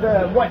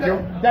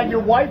that your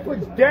wife was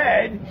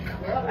dead,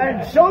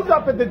 and shows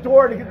up at the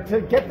door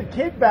to get the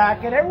kid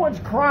back, and everyone's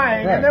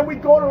crying, and then we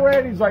go to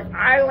Randy, he's like,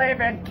 I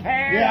live in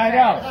Kansas.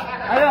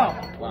 Yeah, I know.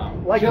 Wow.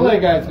 Like Chile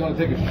guy's going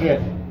to take a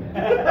shit.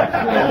 Good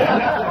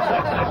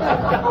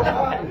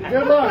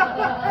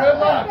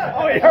luck.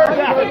 Oh, he heard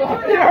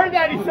that. He heard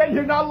that. He said,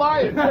 you're not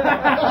lying.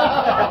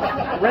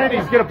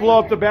 Randy's going to blow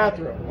up the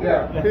bathroom.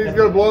 Yeah. He's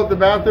going to blow up the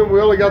bathroom. We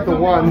only got the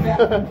one.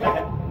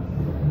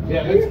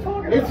 Yeah,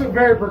 it's a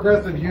very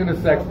progressive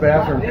unisex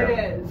bathroom here.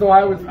 It is. So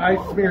I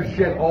smear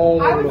shit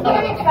all I over was the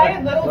getting wall.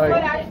 excited. Littlefoot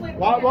Like- actually.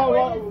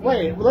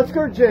 Wait, let's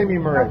go to Jamie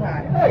Murray.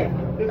 Hey,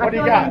 What do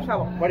you got?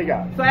 What do you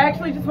got? So I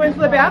actually just went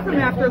to the bathroom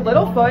after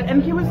Littlefoot,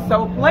 and he was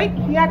so polite.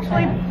 He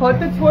actually put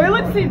the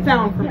toilet seat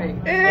down for me. Ew!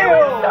 It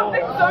was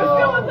something so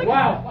still. Like,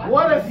 Wow,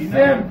 what a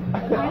simp! I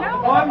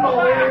know.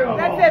 Unbelievable.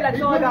 That's it.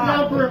 That's all I Put it down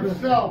got. for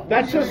himself.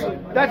 That's just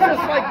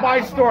like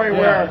my story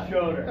where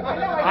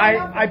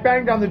I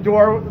banged on the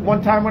door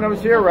one time when I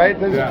was here, right?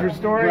 This is a true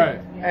story. Right.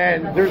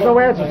 And there's no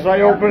answer, so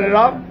I open it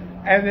up,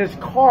 and there's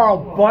Carl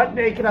butt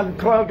naked on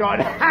the toilet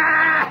going,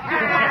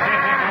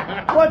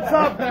 what's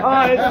up,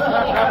 guys?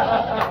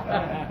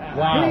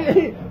 Wow.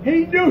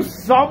 He knew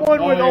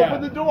someone would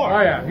open the door.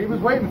 Oh yeah, he was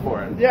waiting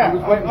for it. Yeah, he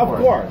was waiting of for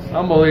course. It.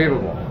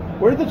 Unbelievable.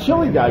 Where did the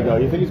chili guy go?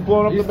 You think he's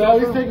blowing up He's the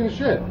bathroom? taking a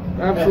shit.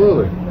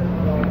 Absolutely.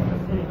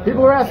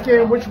 People are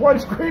asking which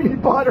one's creamy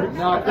butter.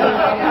 No,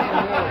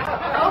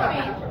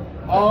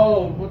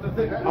 oh, what the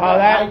thing?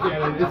 I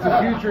get it. It's a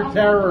future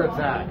terror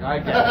attack. I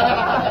get it.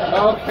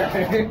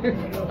 Okay.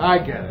 I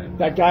get it.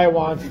 That guy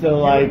wants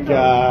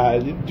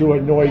to do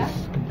a noise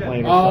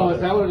complaint. Or Oh, something.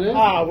 is that what it is?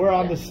 We're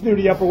on the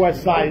snooty Upper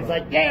West Side. He's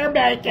like, you're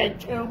making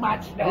too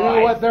much noise. You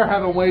know what? They're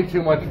having way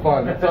too much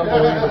fun. It's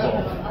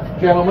unbelievable.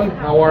 Gentlemen,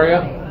 how are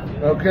you?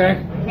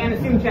 Okay. Can't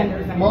assume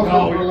genders Most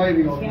anymore. of the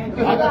ladies.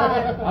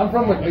 I'm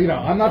from the,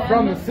 I'm not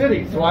from the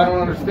city, so I don't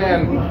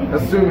understand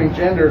assuming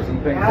genders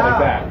and things like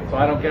that. So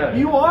I don't get it.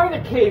 You are the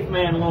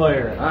caveman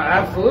lawyer.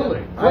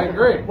 Absolutely, I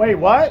agree. Wait,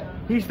 what?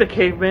 He's the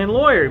caveman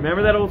lawyer.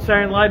 Remember that old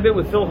Saturday Night Live bit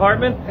with Phil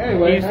Hartman?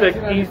 Anyway,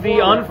 he's the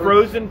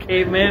unfrozen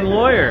caveman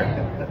lawyer.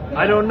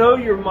 I don't know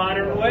your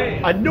modern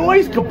ways. A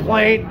noise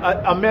complaint,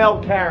 a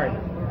male Karen.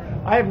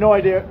 I have no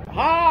idea.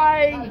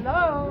 Hi!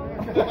 Hello.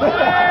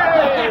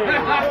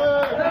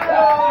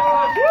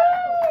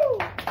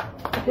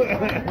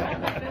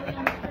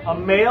 A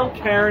male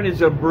Karen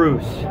is a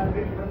Bruce.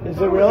 Is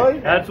it really?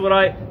 That's what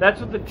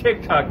the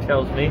TikTok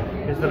tells me,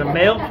 is that a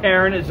male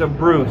Karen is a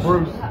Bruce.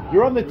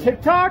 You're on the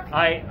TikTok?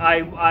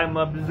 I'm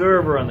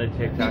observer on the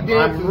TikTok. He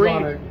dances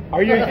on it.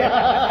 Are you?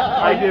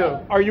 I do.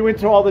 Are you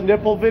into all the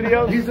nipple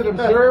videos? He's an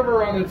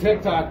observer on the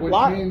TikTok, which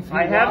means he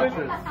I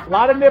haven't- watches. A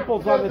lot of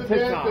nipples on the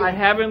TikTok. I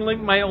haven't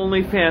linked my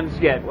OnlyFans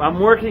yet. I'm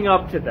working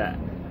up to that.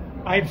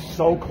 I'm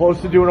so close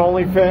to doing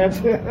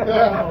OnlyFans.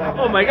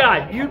 Oh my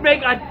God, you'd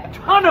make a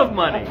ton of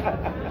money.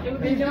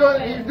 He's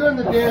doing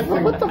the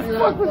dancing. What the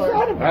fuck was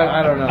that about?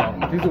 I don't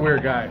know. He's a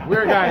weird guy.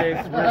 Weird guy,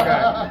 Ace.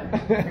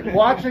 Weird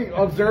guy.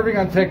 Observing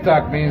on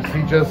TikTok means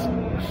he just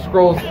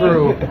scrolls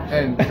through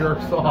and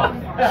jerks off.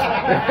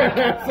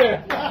 That's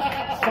it.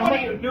 What are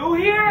you new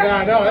here?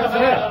 Yeah, no,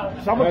 that's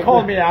it. Someone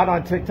called me out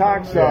on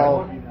TikTok,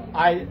 so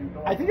I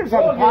I think it was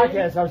on the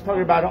podcast. I was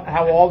talking about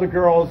how all the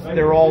girls,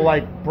 they're all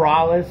like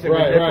braless and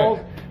with nipples.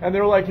 And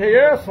they're like, hey,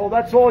 asshole,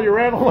 that's all your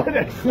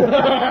analytics.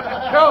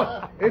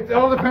 No, it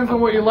all depends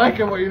on what you like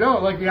and what you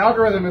don't. Like, the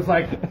algorithm is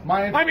like,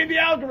 the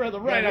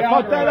algorithm, right. Yeah, I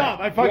fucked that up.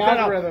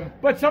 algorithm.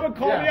 But someone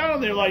called me out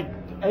and they're like,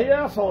 hey,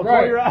 asshole, it's all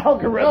Right. your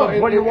algorithm.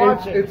 What are you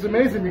watching? It's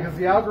amazing because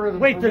the algorithm.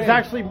 Wait, there's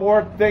actually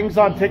more things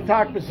on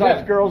TikTok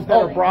besides girls that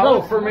are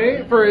braless? No, for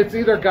me, it's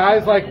either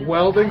guys like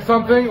welding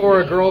something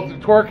or a girl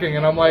twerking.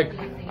 And I'm like,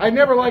 I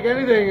never like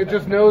anything. It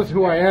just knows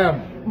who I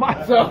am.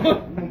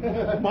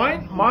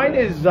 Mine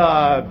is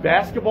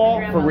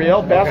basketball for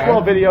real.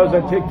 Basketball videos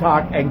on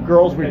TikTok and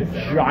girls with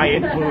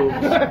giant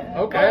boobs.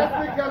 Okay.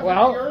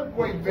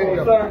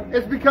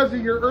 It's because of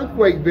your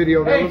earthquake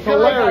video. That was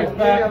hilarious.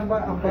 I'm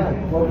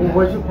fine.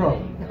 What's your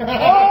problem?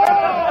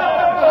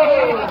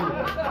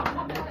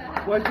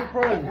 What's your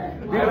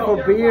problem? Beautiful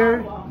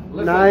beer,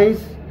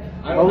 nice.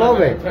 I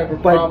love it.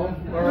 But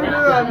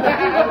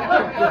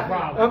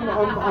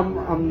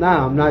I'm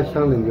not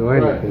selling you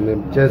anything.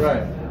 I'm just,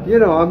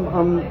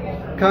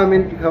 I'm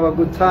coming to have a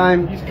good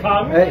time. He's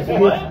coming.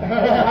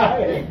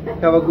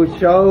 Have a good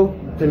show.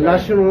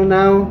 International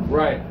now.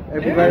 Right.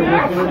 Everybody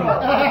was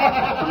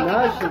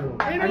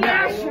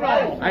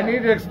international. I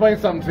need to explain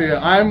something to you.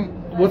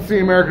 What's the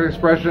American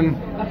expression?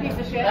 A piece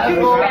of shit.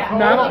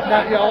 Not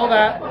all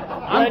that.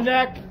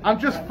 I'm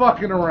just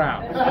fucking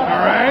around. All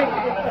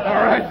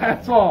right.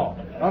 That's all.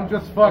 I'm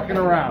just fucking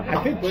around.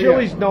 I think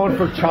Chili's known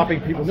for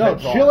chopping people's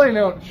heads off. Chili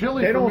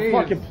They for don't me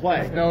fucking is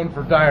play. known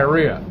for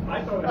diarrhea.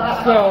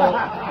 So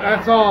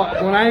that's all.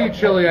 When I eat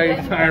chili, I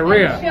eat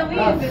diarrhea.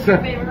 Chili's is your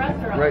favorite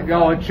restaurant. Right,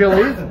 and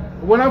Chili's.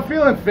 When I'm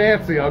feeling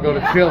fancy, I'll go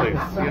to Chili's,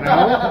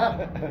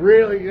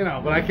 Really,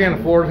 but I can't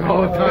afford it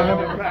all the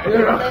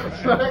time.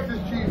 Texas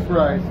cheese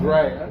fries.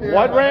 Right.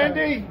 What,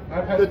 Randy?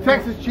 The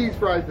Texas cheese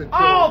fries.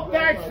 Oh,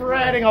 thanks for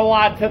adding a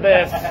lot to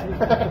this.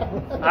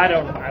 I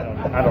don't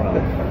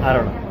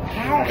know.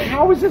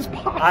 How is this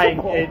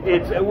possible?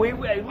 I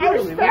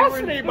was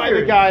fascinated by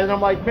the guy, and I'm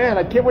like, man,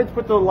 I can't wait to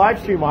put the live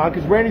stream on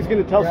because Randy's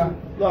going to tell some.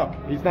 Look,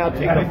 he's now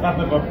taking.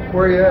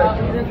 Where you at?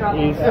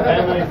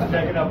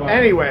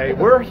 Anyway,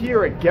 we're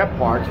here at Get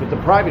Parts with the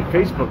private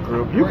Facebook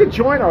group. You can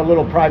join our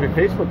little private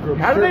Facebook group.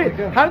 How do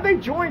they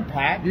join,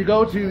 Pat? You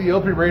go to the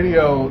Opie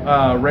Radio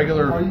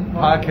regular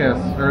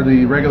podcast or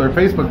the regular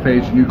Facebook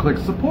page, and you click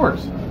support.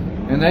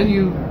 And then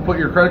you put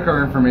your credit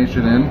card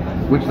information in,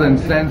 which then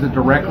sends it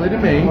directly to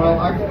me,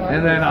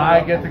 and then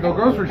I get to go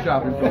grocery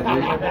shopping for the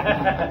week.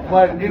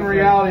 But in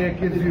reality, it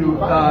gives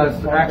you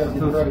access to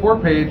the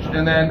support page,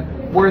 and then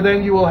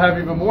you will have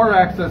even more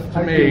access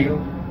to me,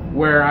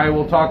 where I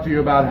will talk to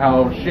you about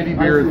how shitty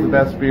beer is the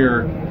best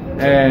beer,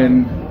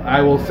 and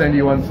I will send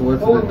you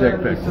unsolicited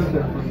dick pics.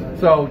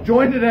 So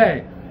join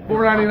today.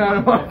 $4.99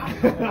 a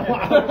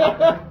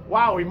month.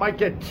 Wow, we might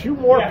get 2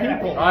 more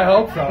people. I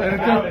hope so.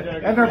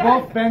 And they're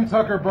both Ben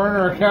Tucker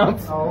burner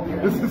accounts.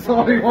 This is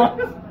all he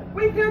wants.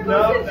 Wait, there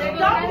goes his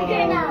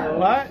doppelganger.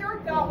 What?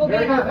 Shirt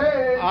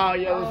doppelganger. Oh,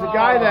 yeah, there's a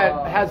guy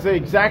that has the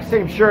exact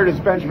same shirt as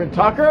Benjamin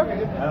Tucker.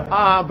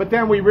 But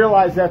then we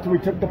realized after we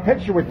took the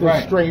picture with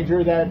this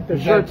stranger that the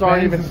shirts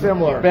aren't even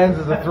similar. Ben's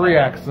is a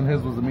 3X and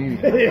his was a medium.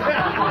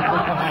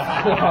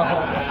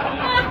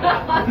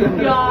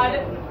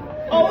 God.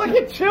 Oh, look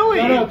at Chili!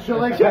 No,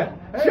 Chili.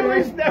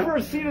 Chili's never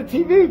seen a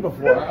TV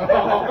before.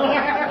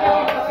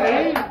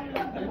 See?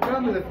 You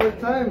come the first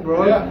time,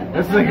 bro. Yeah.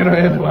 This isn't going to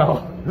end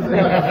well.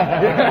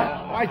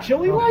 Why,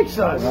 Chili likes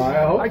us.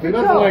 I hope. He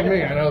doesn't like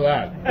me, I know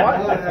that.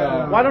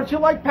 Why don't you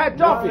like Pat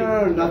Duffy?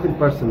 No, nothing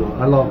personal.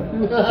 I love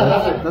it.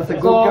 That's a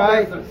good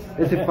guy.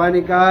 It's a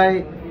funny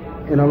guy.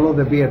 And I love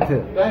the beer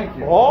too. Thank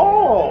you.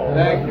 Oh!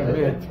 Thank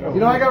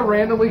you. I got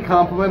randomly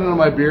complimented on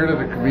my beard at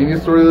a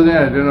convenience store the other day,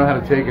 and I didn't know how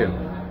to take it.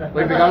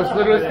 Like, the guy was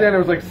literally standing, it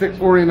was like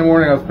 6:40 in the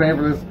morning, I was paying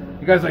for this.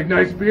 The guy's like,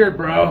 nice beard,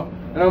 bro.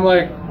 And I'm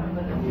like,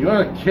 you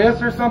want a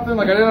kiss or something?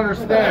 Like, I didn't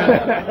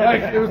understand.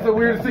 Like, it was the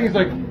weirdest thing. He's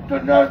like,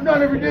 not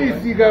every day you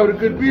see a guy with a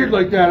good beard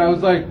like that. I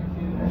was like,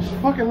 just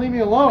fucking leave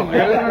me alone.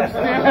 Like, I didn't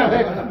understand.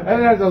 And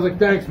then I was like,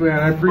 thanks, man,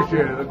 I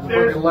appreciate it. I just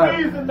fucking left.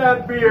 In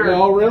that beard.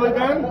 Oh, really,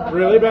 Ben?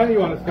 Really, Ben? You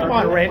want to start? Come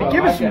on, Randy,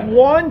 give us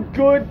one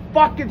good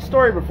fucking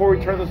story before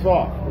we turn this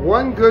off.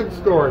 One good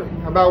story.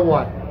 About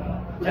what?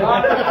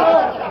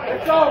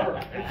 It's over.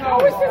 How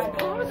is this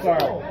possible?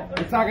 Sorry.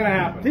 It's not going to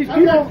happen. These I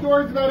people. got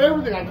stories about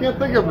everything. I can't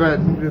think of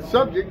the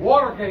subject.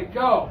 Watergate,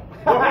 go.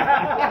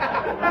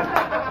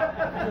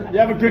 You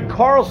have a good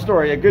Carl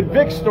story, a good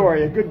Vic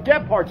story, a good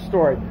Gephardt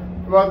story.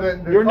 Well,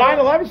 Your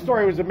 9/11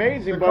 story was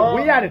amazing, but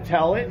we had to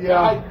tell it.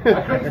 Yeah.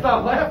 I couldn't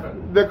stop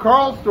laughing. The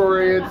Carl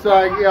story, it's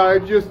like,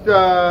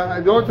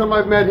 the only time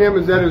I've met him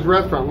is at his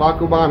restaurant, La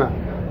Cubana.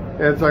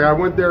 And it's like, I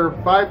went there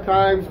 5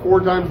 times, 4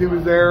 times he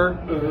was there.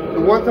 The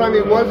one time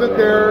he wasn't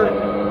there,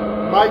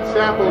 Mike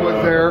Sapple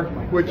was there,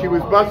 which he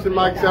was busting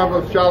Mike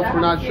Sapple's chops for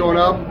not showing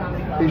up.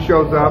 He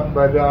shows up,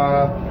 but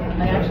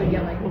I actually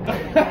get like.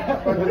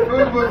 But the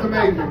food was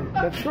amazing.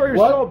 That story was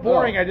so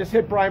boring. I just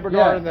hit Brian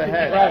Bernard in the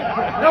head.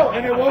 Right. No,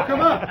 and it woke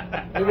him up.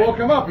 It woke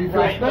him up. He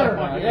feels better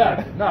now.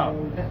 Yeah.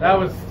 No, that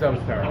was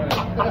terrible.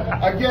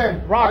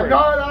 Again, Robert. I'm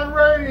not on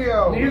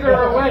radio. Neither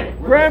are we.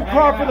 Graham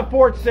Crawford the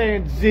fourth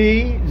saying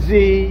Z,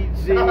 Z,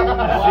 Z, Z,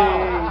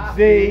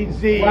 Z,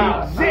 Z,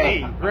 Wow.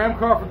 Z. Graham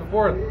Crawford the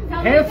fourth,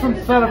 handsome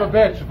son of a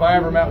bitch. If I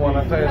ever met one,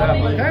 I'll tell you that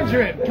much.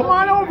 Benjamin, come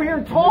on over here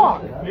and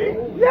talk.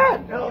 Yeah,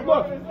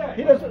 look,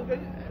 he doesn't.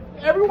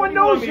 Everyone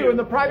knows you in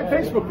the private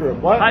Facebook group.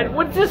 What?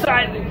 What's this?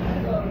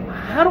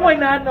 How do I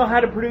not know how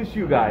to produce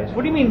you guys?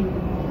 What do you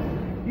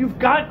mean? You've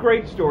got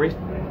great stories.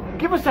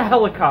 Give us a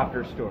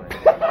helicopter story.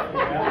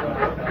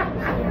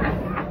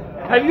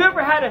 Have you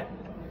ever had a?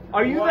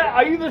 Are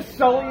you the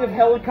Sully of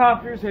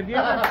helicopters? Have you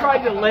ever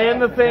tried to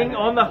land the thing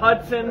on the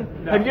Hudson?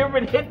 Have you ever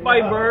been hit by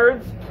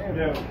birds?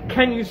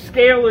 Can you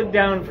scale it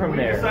down from We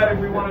there? decided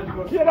we wanted to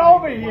go. Get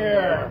over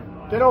here.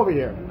 Get over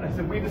here. I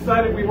said we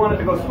decided we wanted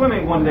to go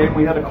swimming one day.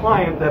 We had a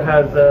client that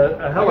has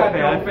a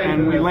helipad,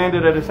 and we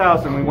landed at his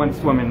house and we went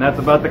swimming. That's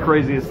about the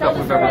craziest Tell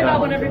stuff the we've ever story about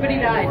when done. everybody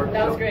died.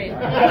 That was great.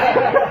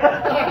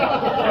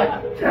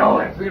 Tell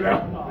it, you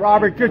know.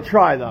 Robert, good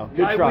try though.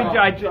 Good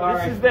try.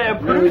 This is the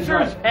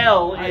producer's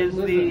hell. Is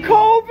the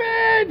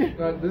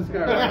COVID. This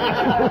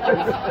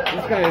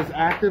guy is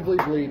actively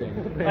bleeding.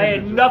 I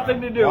had nothing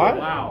to do. What?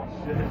 Wow.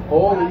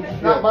 Holy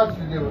shit. Not much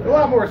to do with A it.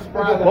 lot more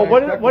spry than Well,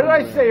 what expected. did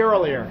I say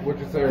earlier?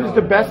 What'd you say This is earlier?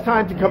 the best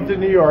time to come to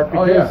New York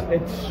Oh, because yeah.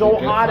 it's so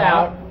It's hot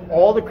hot. out.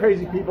 All the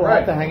crazy people Right.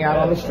 have to hang out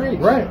on the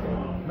streets. Right.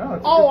 No,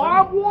 it's Oh,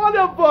 I'm one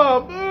of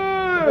them.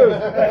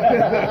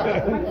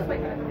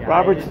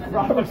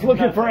 Robert's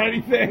looking for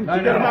anything to I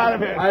get him know. out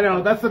of it. I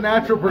know. That's the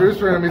natural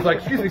producer in him. He's like,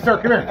 excuse me, sir,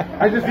 come here.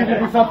 I just need to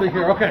do something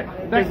here. Okay.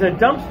 There's a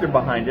dumpster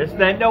behind us.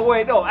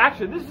 No,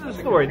 actually, this is the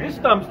story. This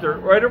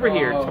dumpster right over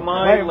here to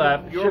my Wait,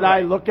 left. Your Should right.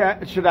 I look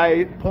at? Should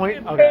I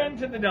point? Pan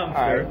to the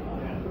dumpster.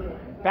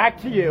 All Back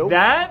to you.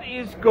 That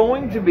is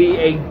going to be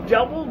a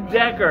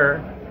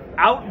double-decker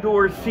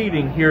outdoor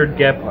seating here at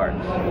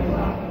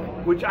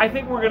Gephardt's, which I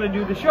think we're going to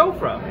do the show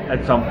from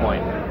at some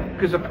point,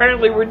 because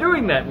apparently we're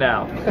doing that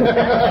now.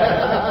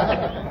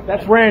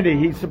 That's Randy.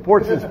 He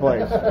supports this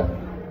place.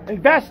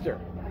 Investor.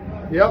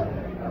 Yep.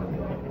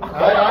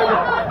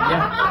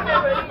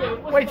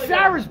 Wait,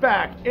 Sarah's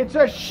back. It's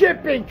a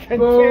shipping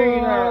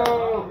container.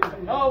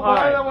 Oh,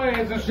 by the way,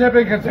 it's a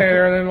shipping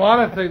container, and a lot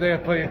of things they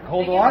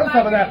hold a lot of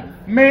stuff of that.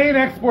 Main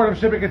export of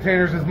shipping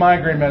containers is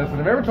migraine medicine.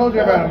 Have I ever told you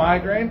I've had a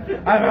migraine?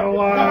 I've had a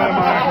lot of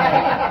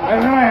migraine.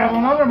 And then I have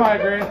another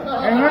migraine,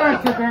 and then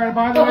I sit there, and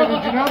by the way,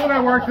 did you know that I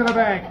worked at a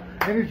bank?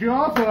 And did you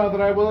also know that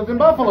I lived in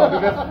Buffalo?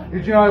 Because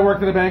did you know I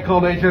worked at a bank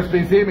called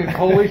HSBC? It means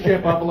holy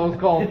shit, Buffalo's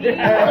cold. And,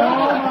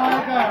 oh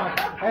my God.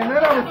 And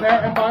then I was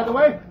there, and by the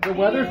way, the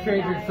weather's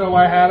changing, so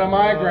I had a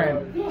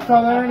migraine.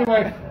 So then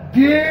anyway,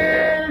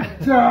 dear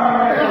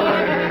darling.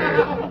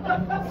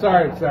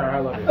 Sorry, Sarah, I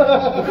love you.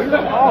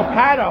 Oh,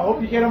 Pat, I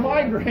hope you get a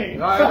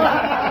migraine.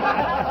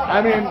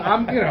 I mean,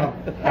 I'm, you know.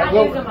 That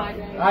is a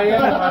migraine. I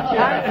am.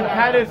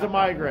 Pat is a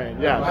migraine,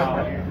 yes.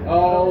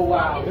 Oh,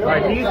 wow. All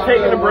right, he's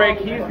taking a break.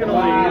 He's going to leave.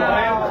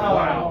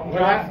 Wow.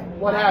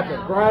 What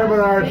happened? Brian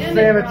Bernard's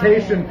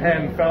sanitation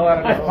pen fell out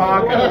of his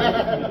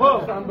pocket.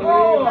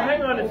 Whoa,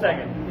 hang on a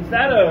second. Is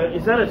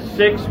that a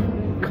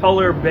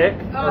 6-color Bic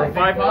or a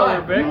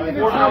 5-color Bic,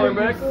 4-color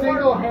Bic?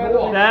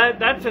 Single-handedly.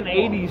 That's an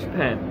 80s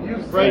pen. You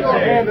Right there.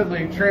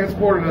 single-handedly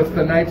transported us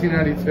to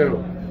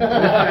 1992.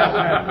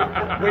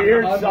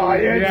 Weird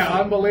science. Yeah,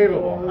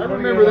 unbelievable. I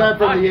remember that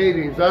from the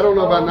 80s. I don't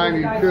know about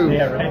 92.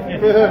 Yeah,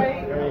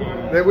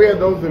 right. We had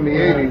those in the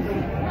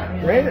 80s.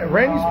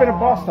 Randy's been a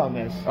bust on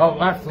this. Oh,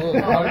 absolutely.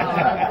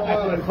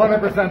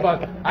 100%.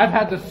 But I've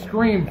had to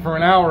scream for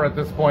an hour at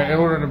this point in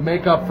order to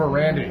make up for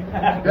Randy.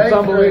 It's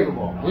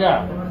unbelievable.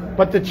 Yeah.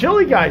 But the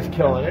chili guy's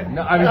killing it.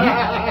 No, I mean,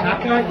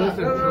 that guy,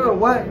 listen.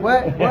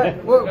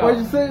 What did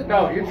you say?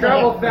 No, you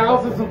travel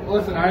thousands of.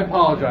 Listen, I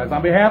apologize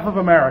on behalf of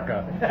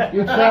America.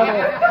 You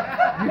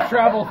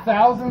travel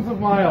thousands of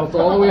miles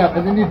all the way up,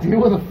 and then you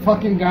deal with a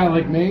fucking guy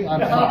like me.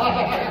 I'm sorry.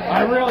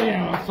 I really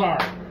am. I'm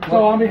sorry.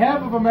 So on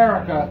behalf of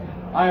America,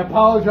 I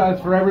apologize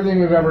for everything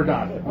we've ever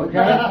done. Okay,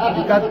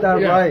 You got that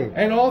right.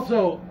 And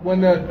also,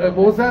 when what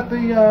was that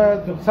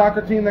the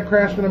soccer team that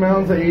crashed in the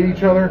mountains? They ate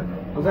each other.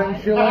 Was that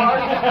in Chile?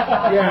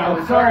 Yeah,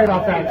 I'm sorry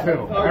about that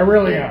too. I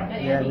really am.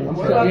 I'm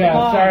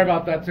sorry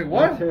about that too.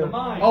 What?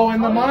 Oh,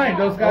 in the mine.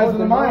 Those guys in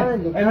the mine.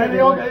 And then they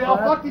all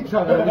fucked each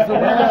other. It was the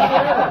weirdest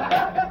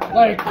shit.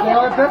 Like, they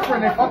all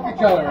different. They fucked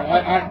each other.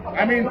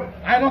 I mean,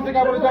 I don't think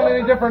I would have done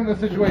any different in this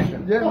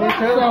situation. Yeah, me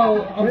too.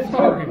 So, I'm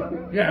sorry.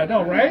 Yeah,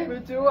 no, right? Me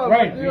too.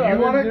 Right. Do you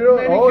want to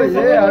maybe Oh, kiss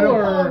a yeah. little,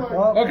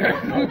 or? Okay.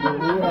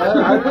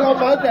 I don't know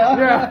about that.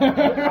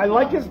 Yeah. I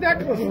like his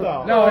necklace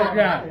though. No,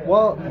 yeah.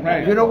 Well,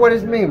 Right. you know what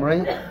it means,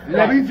 right?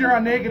 That means you're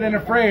on Naked and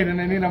Afraid and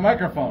they need a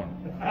microphone.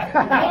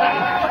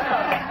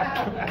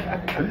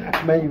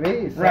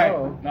 Maybe. So. Right.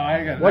 No,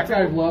 I get it. That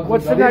guy loves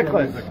What's the W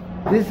necklace? music.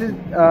 This is,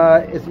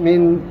 it's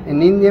mean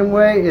in Indian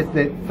way, it's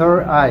the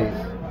third eyes.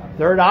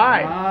 Third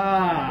eye.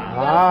 Ah.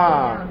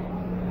 Ah.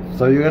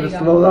 So you gotta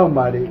slow down,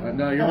 buddy.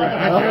 No, you're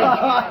right. You're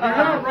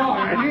not wrong.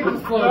 I need to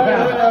slow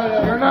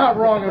down. You're not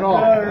wrong at all.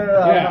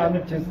 Yeah.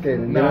 I'm just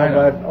kidding. No, No, I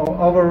know. but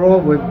overall,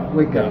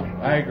 we good.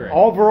 I agree.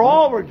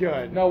 Overall, we're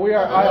good. No, we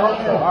are. I hope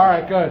so. All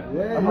right, good.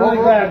 Yeah, I'm really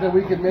glad that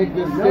we could make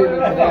this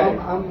statement today.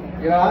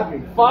 I'm You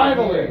know,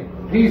 finally,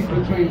 peace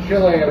between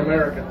Chile and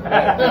America.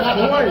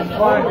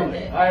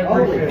 Finally. I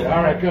appreciate it.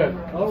 All right, good.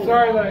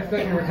 Sorry that I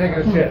said you were taking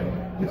a shit.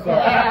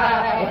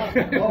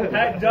 Sorry.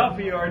 Pat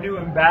Duffy, our new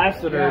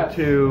ambassador Yes.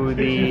 to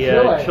the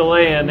Chile.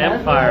 Chilean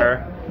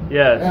Empire.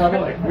 Yes.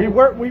 We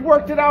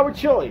worked it out with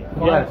Chile.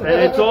 Yes, and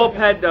it's all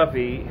Pat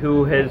Duffy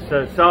who has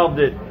solved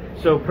it.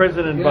 So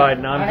President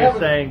Biden, I'm just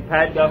saying,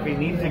 Pat Duffy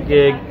needs a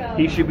gig.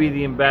 He should be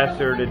the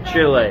ambassador to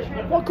Chile.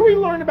 What can we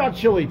learn about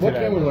Chile What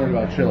today? can we learn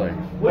about Chile?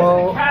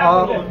 What's the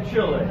capital of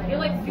Chile? He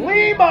likes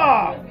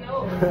Lima!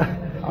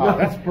 Oh,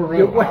 that's Peru.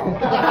 You wait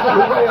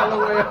all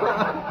the way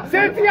up.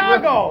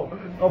 Santiago!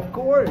 Of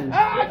course.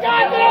 Ah,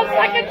 goddamn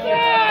second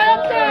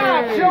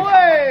time!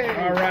 Chile!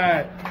 All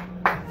right.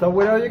 So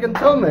what else you can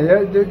tell me?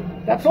 Yeah,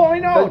 That's all I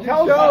know. Don't you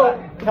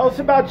show. Tell us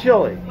about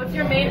Chile. What's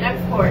your main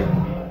export?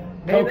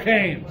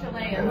 Cocaine.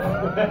 Chileans.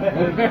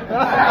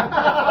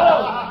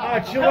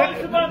 Chile. Tell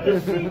us about the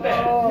sea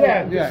bass.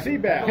 Yeah, Yeah. sea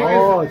bass.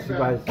 Oh,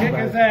 Seabass. Kick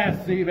his ass,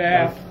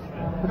 Seabass.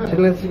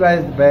 Chilean Seabass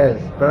is the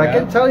best. But I Yeah.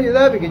 can tell you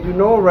that because you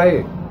know,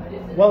 right?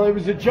 Well, it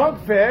was a junk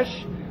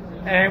fish,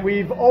 and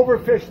we've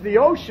overfished the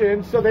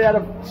ocean, so they had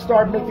to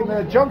start making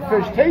the junk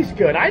fish taste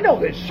good. I know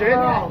this shit.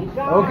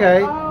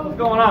 Okay. What's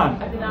going on?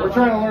 We're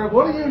trying to learn.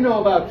 What do you know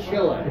about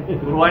Chile?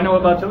 What do I know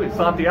about Chile?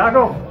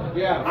 Santiago?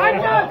 Yeah. I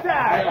got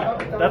that!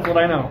 Yeah. That's what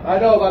I know. I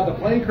know about the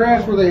plane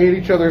crash where they ate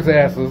each other's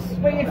asses.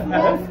 Wait, it's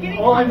long skinny.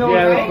 All I know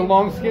Yeah, is that's the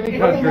long skinny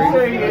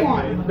country.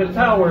 the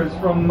towers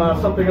from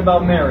something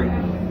about Mary.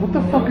 What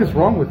the fuck is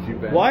wrong with you,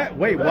 Ben? What?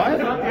 Wait, what?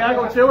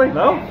 Santiago, Chile?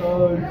 No?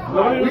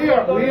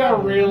 We are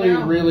really,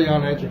 really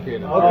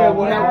uneducated. Okay,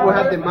 we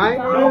have the mine.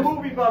 No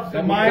movie buffs.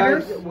 The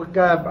miners, We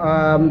got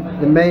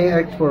the main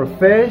export of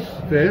fish,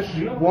 fish,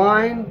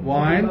 wine.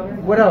 wine.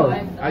 What else?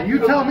 You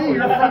tell me.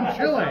 You're from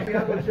Chile.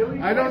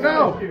 I don't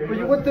know. But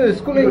you went to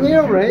school in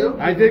here, right?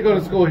 I did go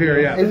to school here.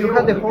 Yeah. And you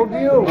had the whole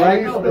deal,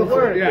 right?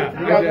 Yeah,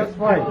 I did. That's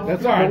fine.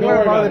 That's all right. Don't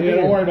worry about it.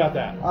 Don't worry about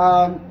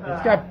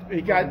that.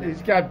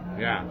 He's got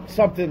Yeah.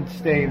 something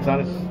stains on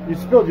his. You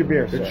spilled your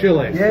beer, The sir.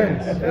 Chile.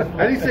 Yes.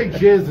 How do you say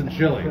jizz in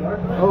Chile?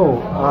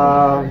 Oh,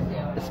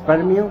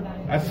 Spadamil?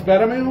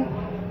 Aspetamil?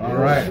 All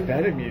right.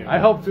 Betamute. I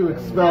hope to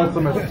expel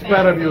some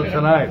aspetamil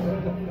tonight.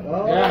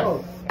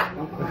 Yes.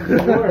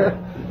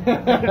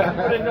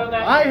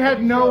 I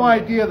had no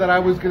idea that I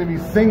was going to be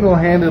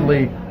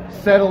single-handedly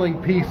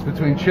settling peace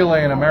between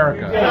Chile and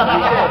America.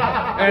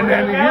 And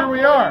then here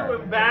we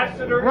are.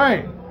 Ambassador.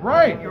 Right,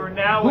 right. You're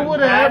now Who would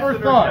have ever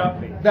Ambassador thought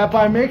Duffy. that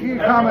by making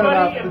a comment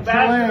about Everybody the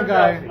Chilean Ambassador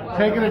guy Duffy.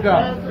 taking a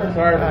dump?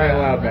 Sorry for being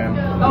loud, man.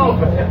 Oh,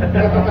 you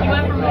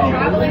went from a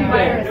traveling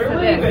virus to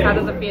this. How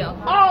does it feel?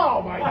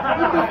 Oh my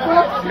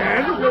God!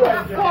 Man,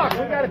 what the fuck? We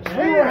got a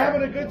We were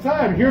having a good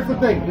time. Here's the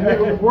thing.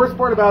 The worst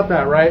part about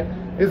that, right,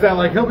 is that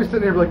like he'll be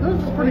sitting here like, oh,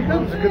 this is pretty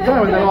good. It's a good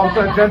time. And then all of a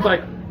sudden Jen's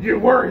like, you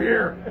were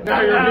here.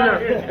 Now you're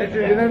here.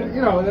 And then,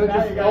 you know, and then it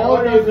just all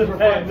it does is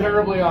reflect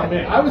terribly on me.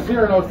 I was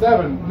here in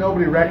 07.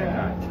 Nobody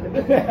recognized. You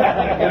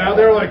know,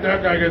 they were like,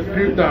 that guy gets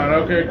puked on.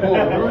 Okay, cool.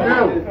 Who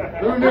knew?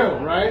 Who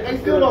knew, right? I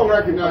still don't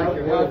recognize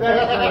you. Oh,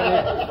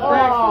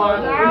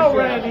 now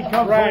Randy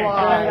comes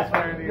alive. Thanks,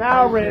 Randy.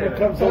 Now Randy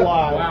comes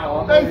alive.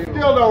 Wow. They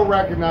still don't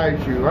recognize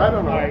you. I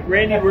don't know. All right,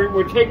 Randy,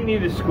 we're taking you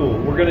to school.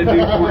 We're gonna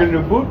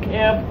do boot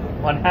camp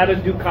on how to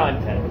do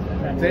content.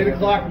 It's 8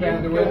 o'clock,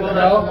 man. Do we have to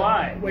go?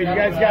 Why? Wait, you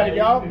guys got to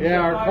go? Yeah,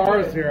 our car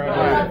is here.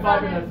 I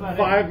believe.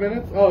 5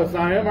 minutes? Oh, it's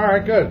not him? All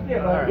right, good.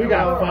 We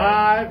got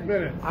 5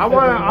 minutes. I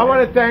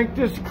want to thank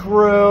this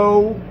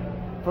crew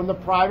from the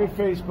private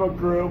Facebook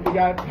group. We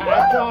got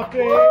Pat Duffy.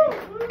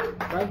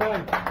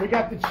 We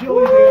got the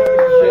Chili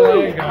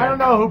Chile dude. guy. I don't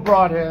know who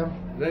brought him.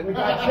 We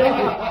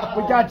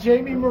got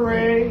Jamie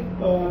Marie,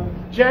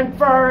 Jen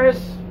Ferris,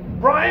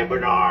 Brian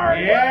Bernard.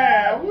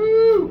 Yeah,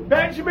 woo!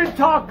 Benjamin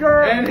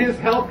Tucker. And his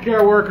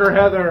healthcare worker,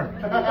 Heather.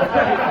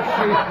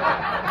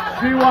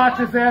 She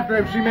watches after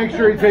him. She makes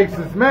sure he takes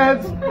his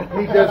meds.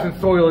 He doesn't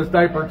soil his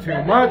diaper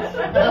too much.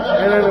 And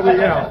then,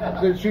 you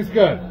know, she's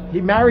good.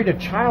 He married a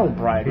child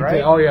bride,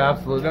 right? Oh, yeah,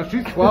 absolutely. No,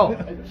 she's 12.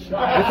 It's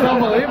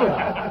unbelievable.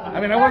 I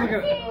mean, I wasn't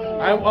going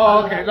to...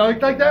 Oh, okay. No,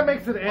 like that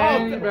makes it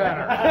any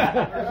better.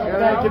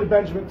 Thank you to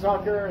Benjamin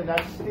Tucker, and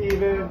that's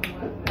Steven,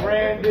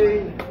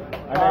 Randy.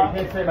 I know you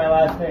can't say my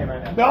last name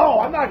right now. No,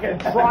 I'm not going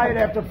to try it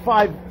after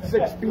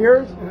 5-6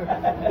 beers.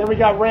 Then we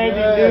got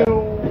Randy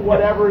New,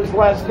 whatever his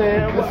last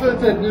name.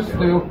 That's it, just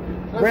Stu.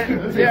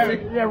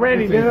 Yeah,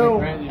 Randy New.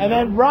 And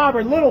then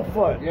Robert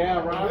Littlefoot.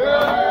 Yeah, Robert.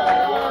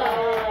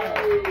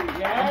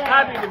 I'm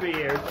happy to be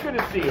here. It's good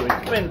to see you.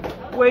 It's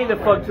been way the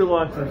fuck too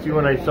long since you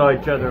and I saw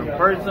each other in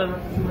person.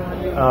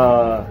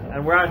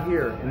 And we're out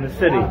here in the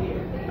city.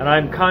 And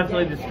I'm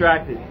constantly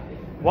distracted.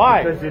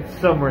 Why? Because it's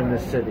summer in the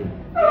city.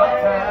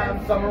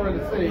 town, summer in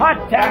the city.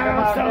 Hot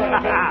town, summer.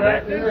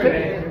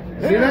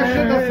 See that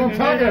shit? That's what I'm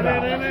talking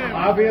about.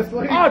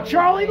 Obviously. Oh,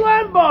 Charlie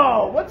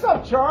Lembo. What's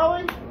up,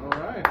 Charlie? All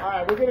right. All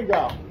right, we're going to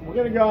go. We're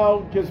going to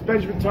go because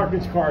Benjamin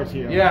Tucker's car is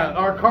here. Yeah,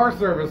 our car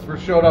service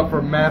showed up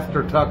for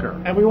Master Tucker.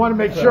 And we want to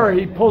make sure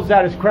he pulls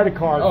out his credit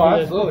card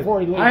before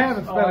he leaves. I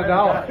haven't spent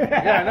 $1.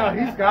 Yeah, no,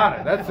 he's got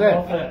it. That's it.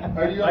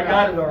 I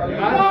got it already.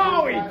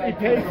 No, he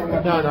paid for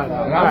it. No.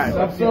 All right.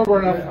 I'm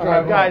sober enough to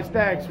drive guys,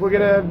 thanks. We're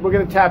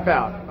gonna tap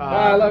out.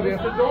 I love you.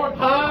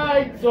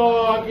 Hi,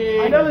 doggy.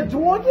 Another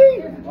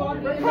doggy?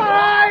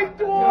 Hi,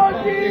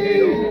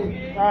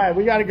 doggy. All right,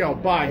 we gotta go.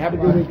 Bye. Have a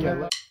good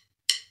weekend.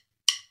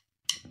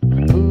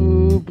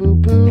 Boo, boo,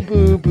 boo,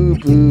 boo, boo,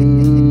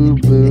 boo,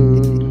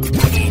 boo.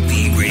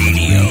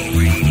 Radio.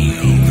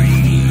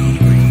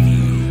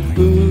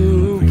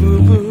 Boo,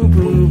 boo, boo,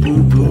 boo,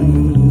 boo,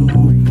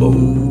 boo, boo.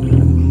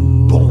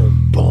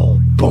 Boom, boom,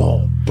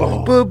 boom,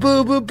 boom. Boo,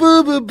 boo, boo,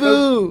 boo, boo,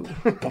 boo.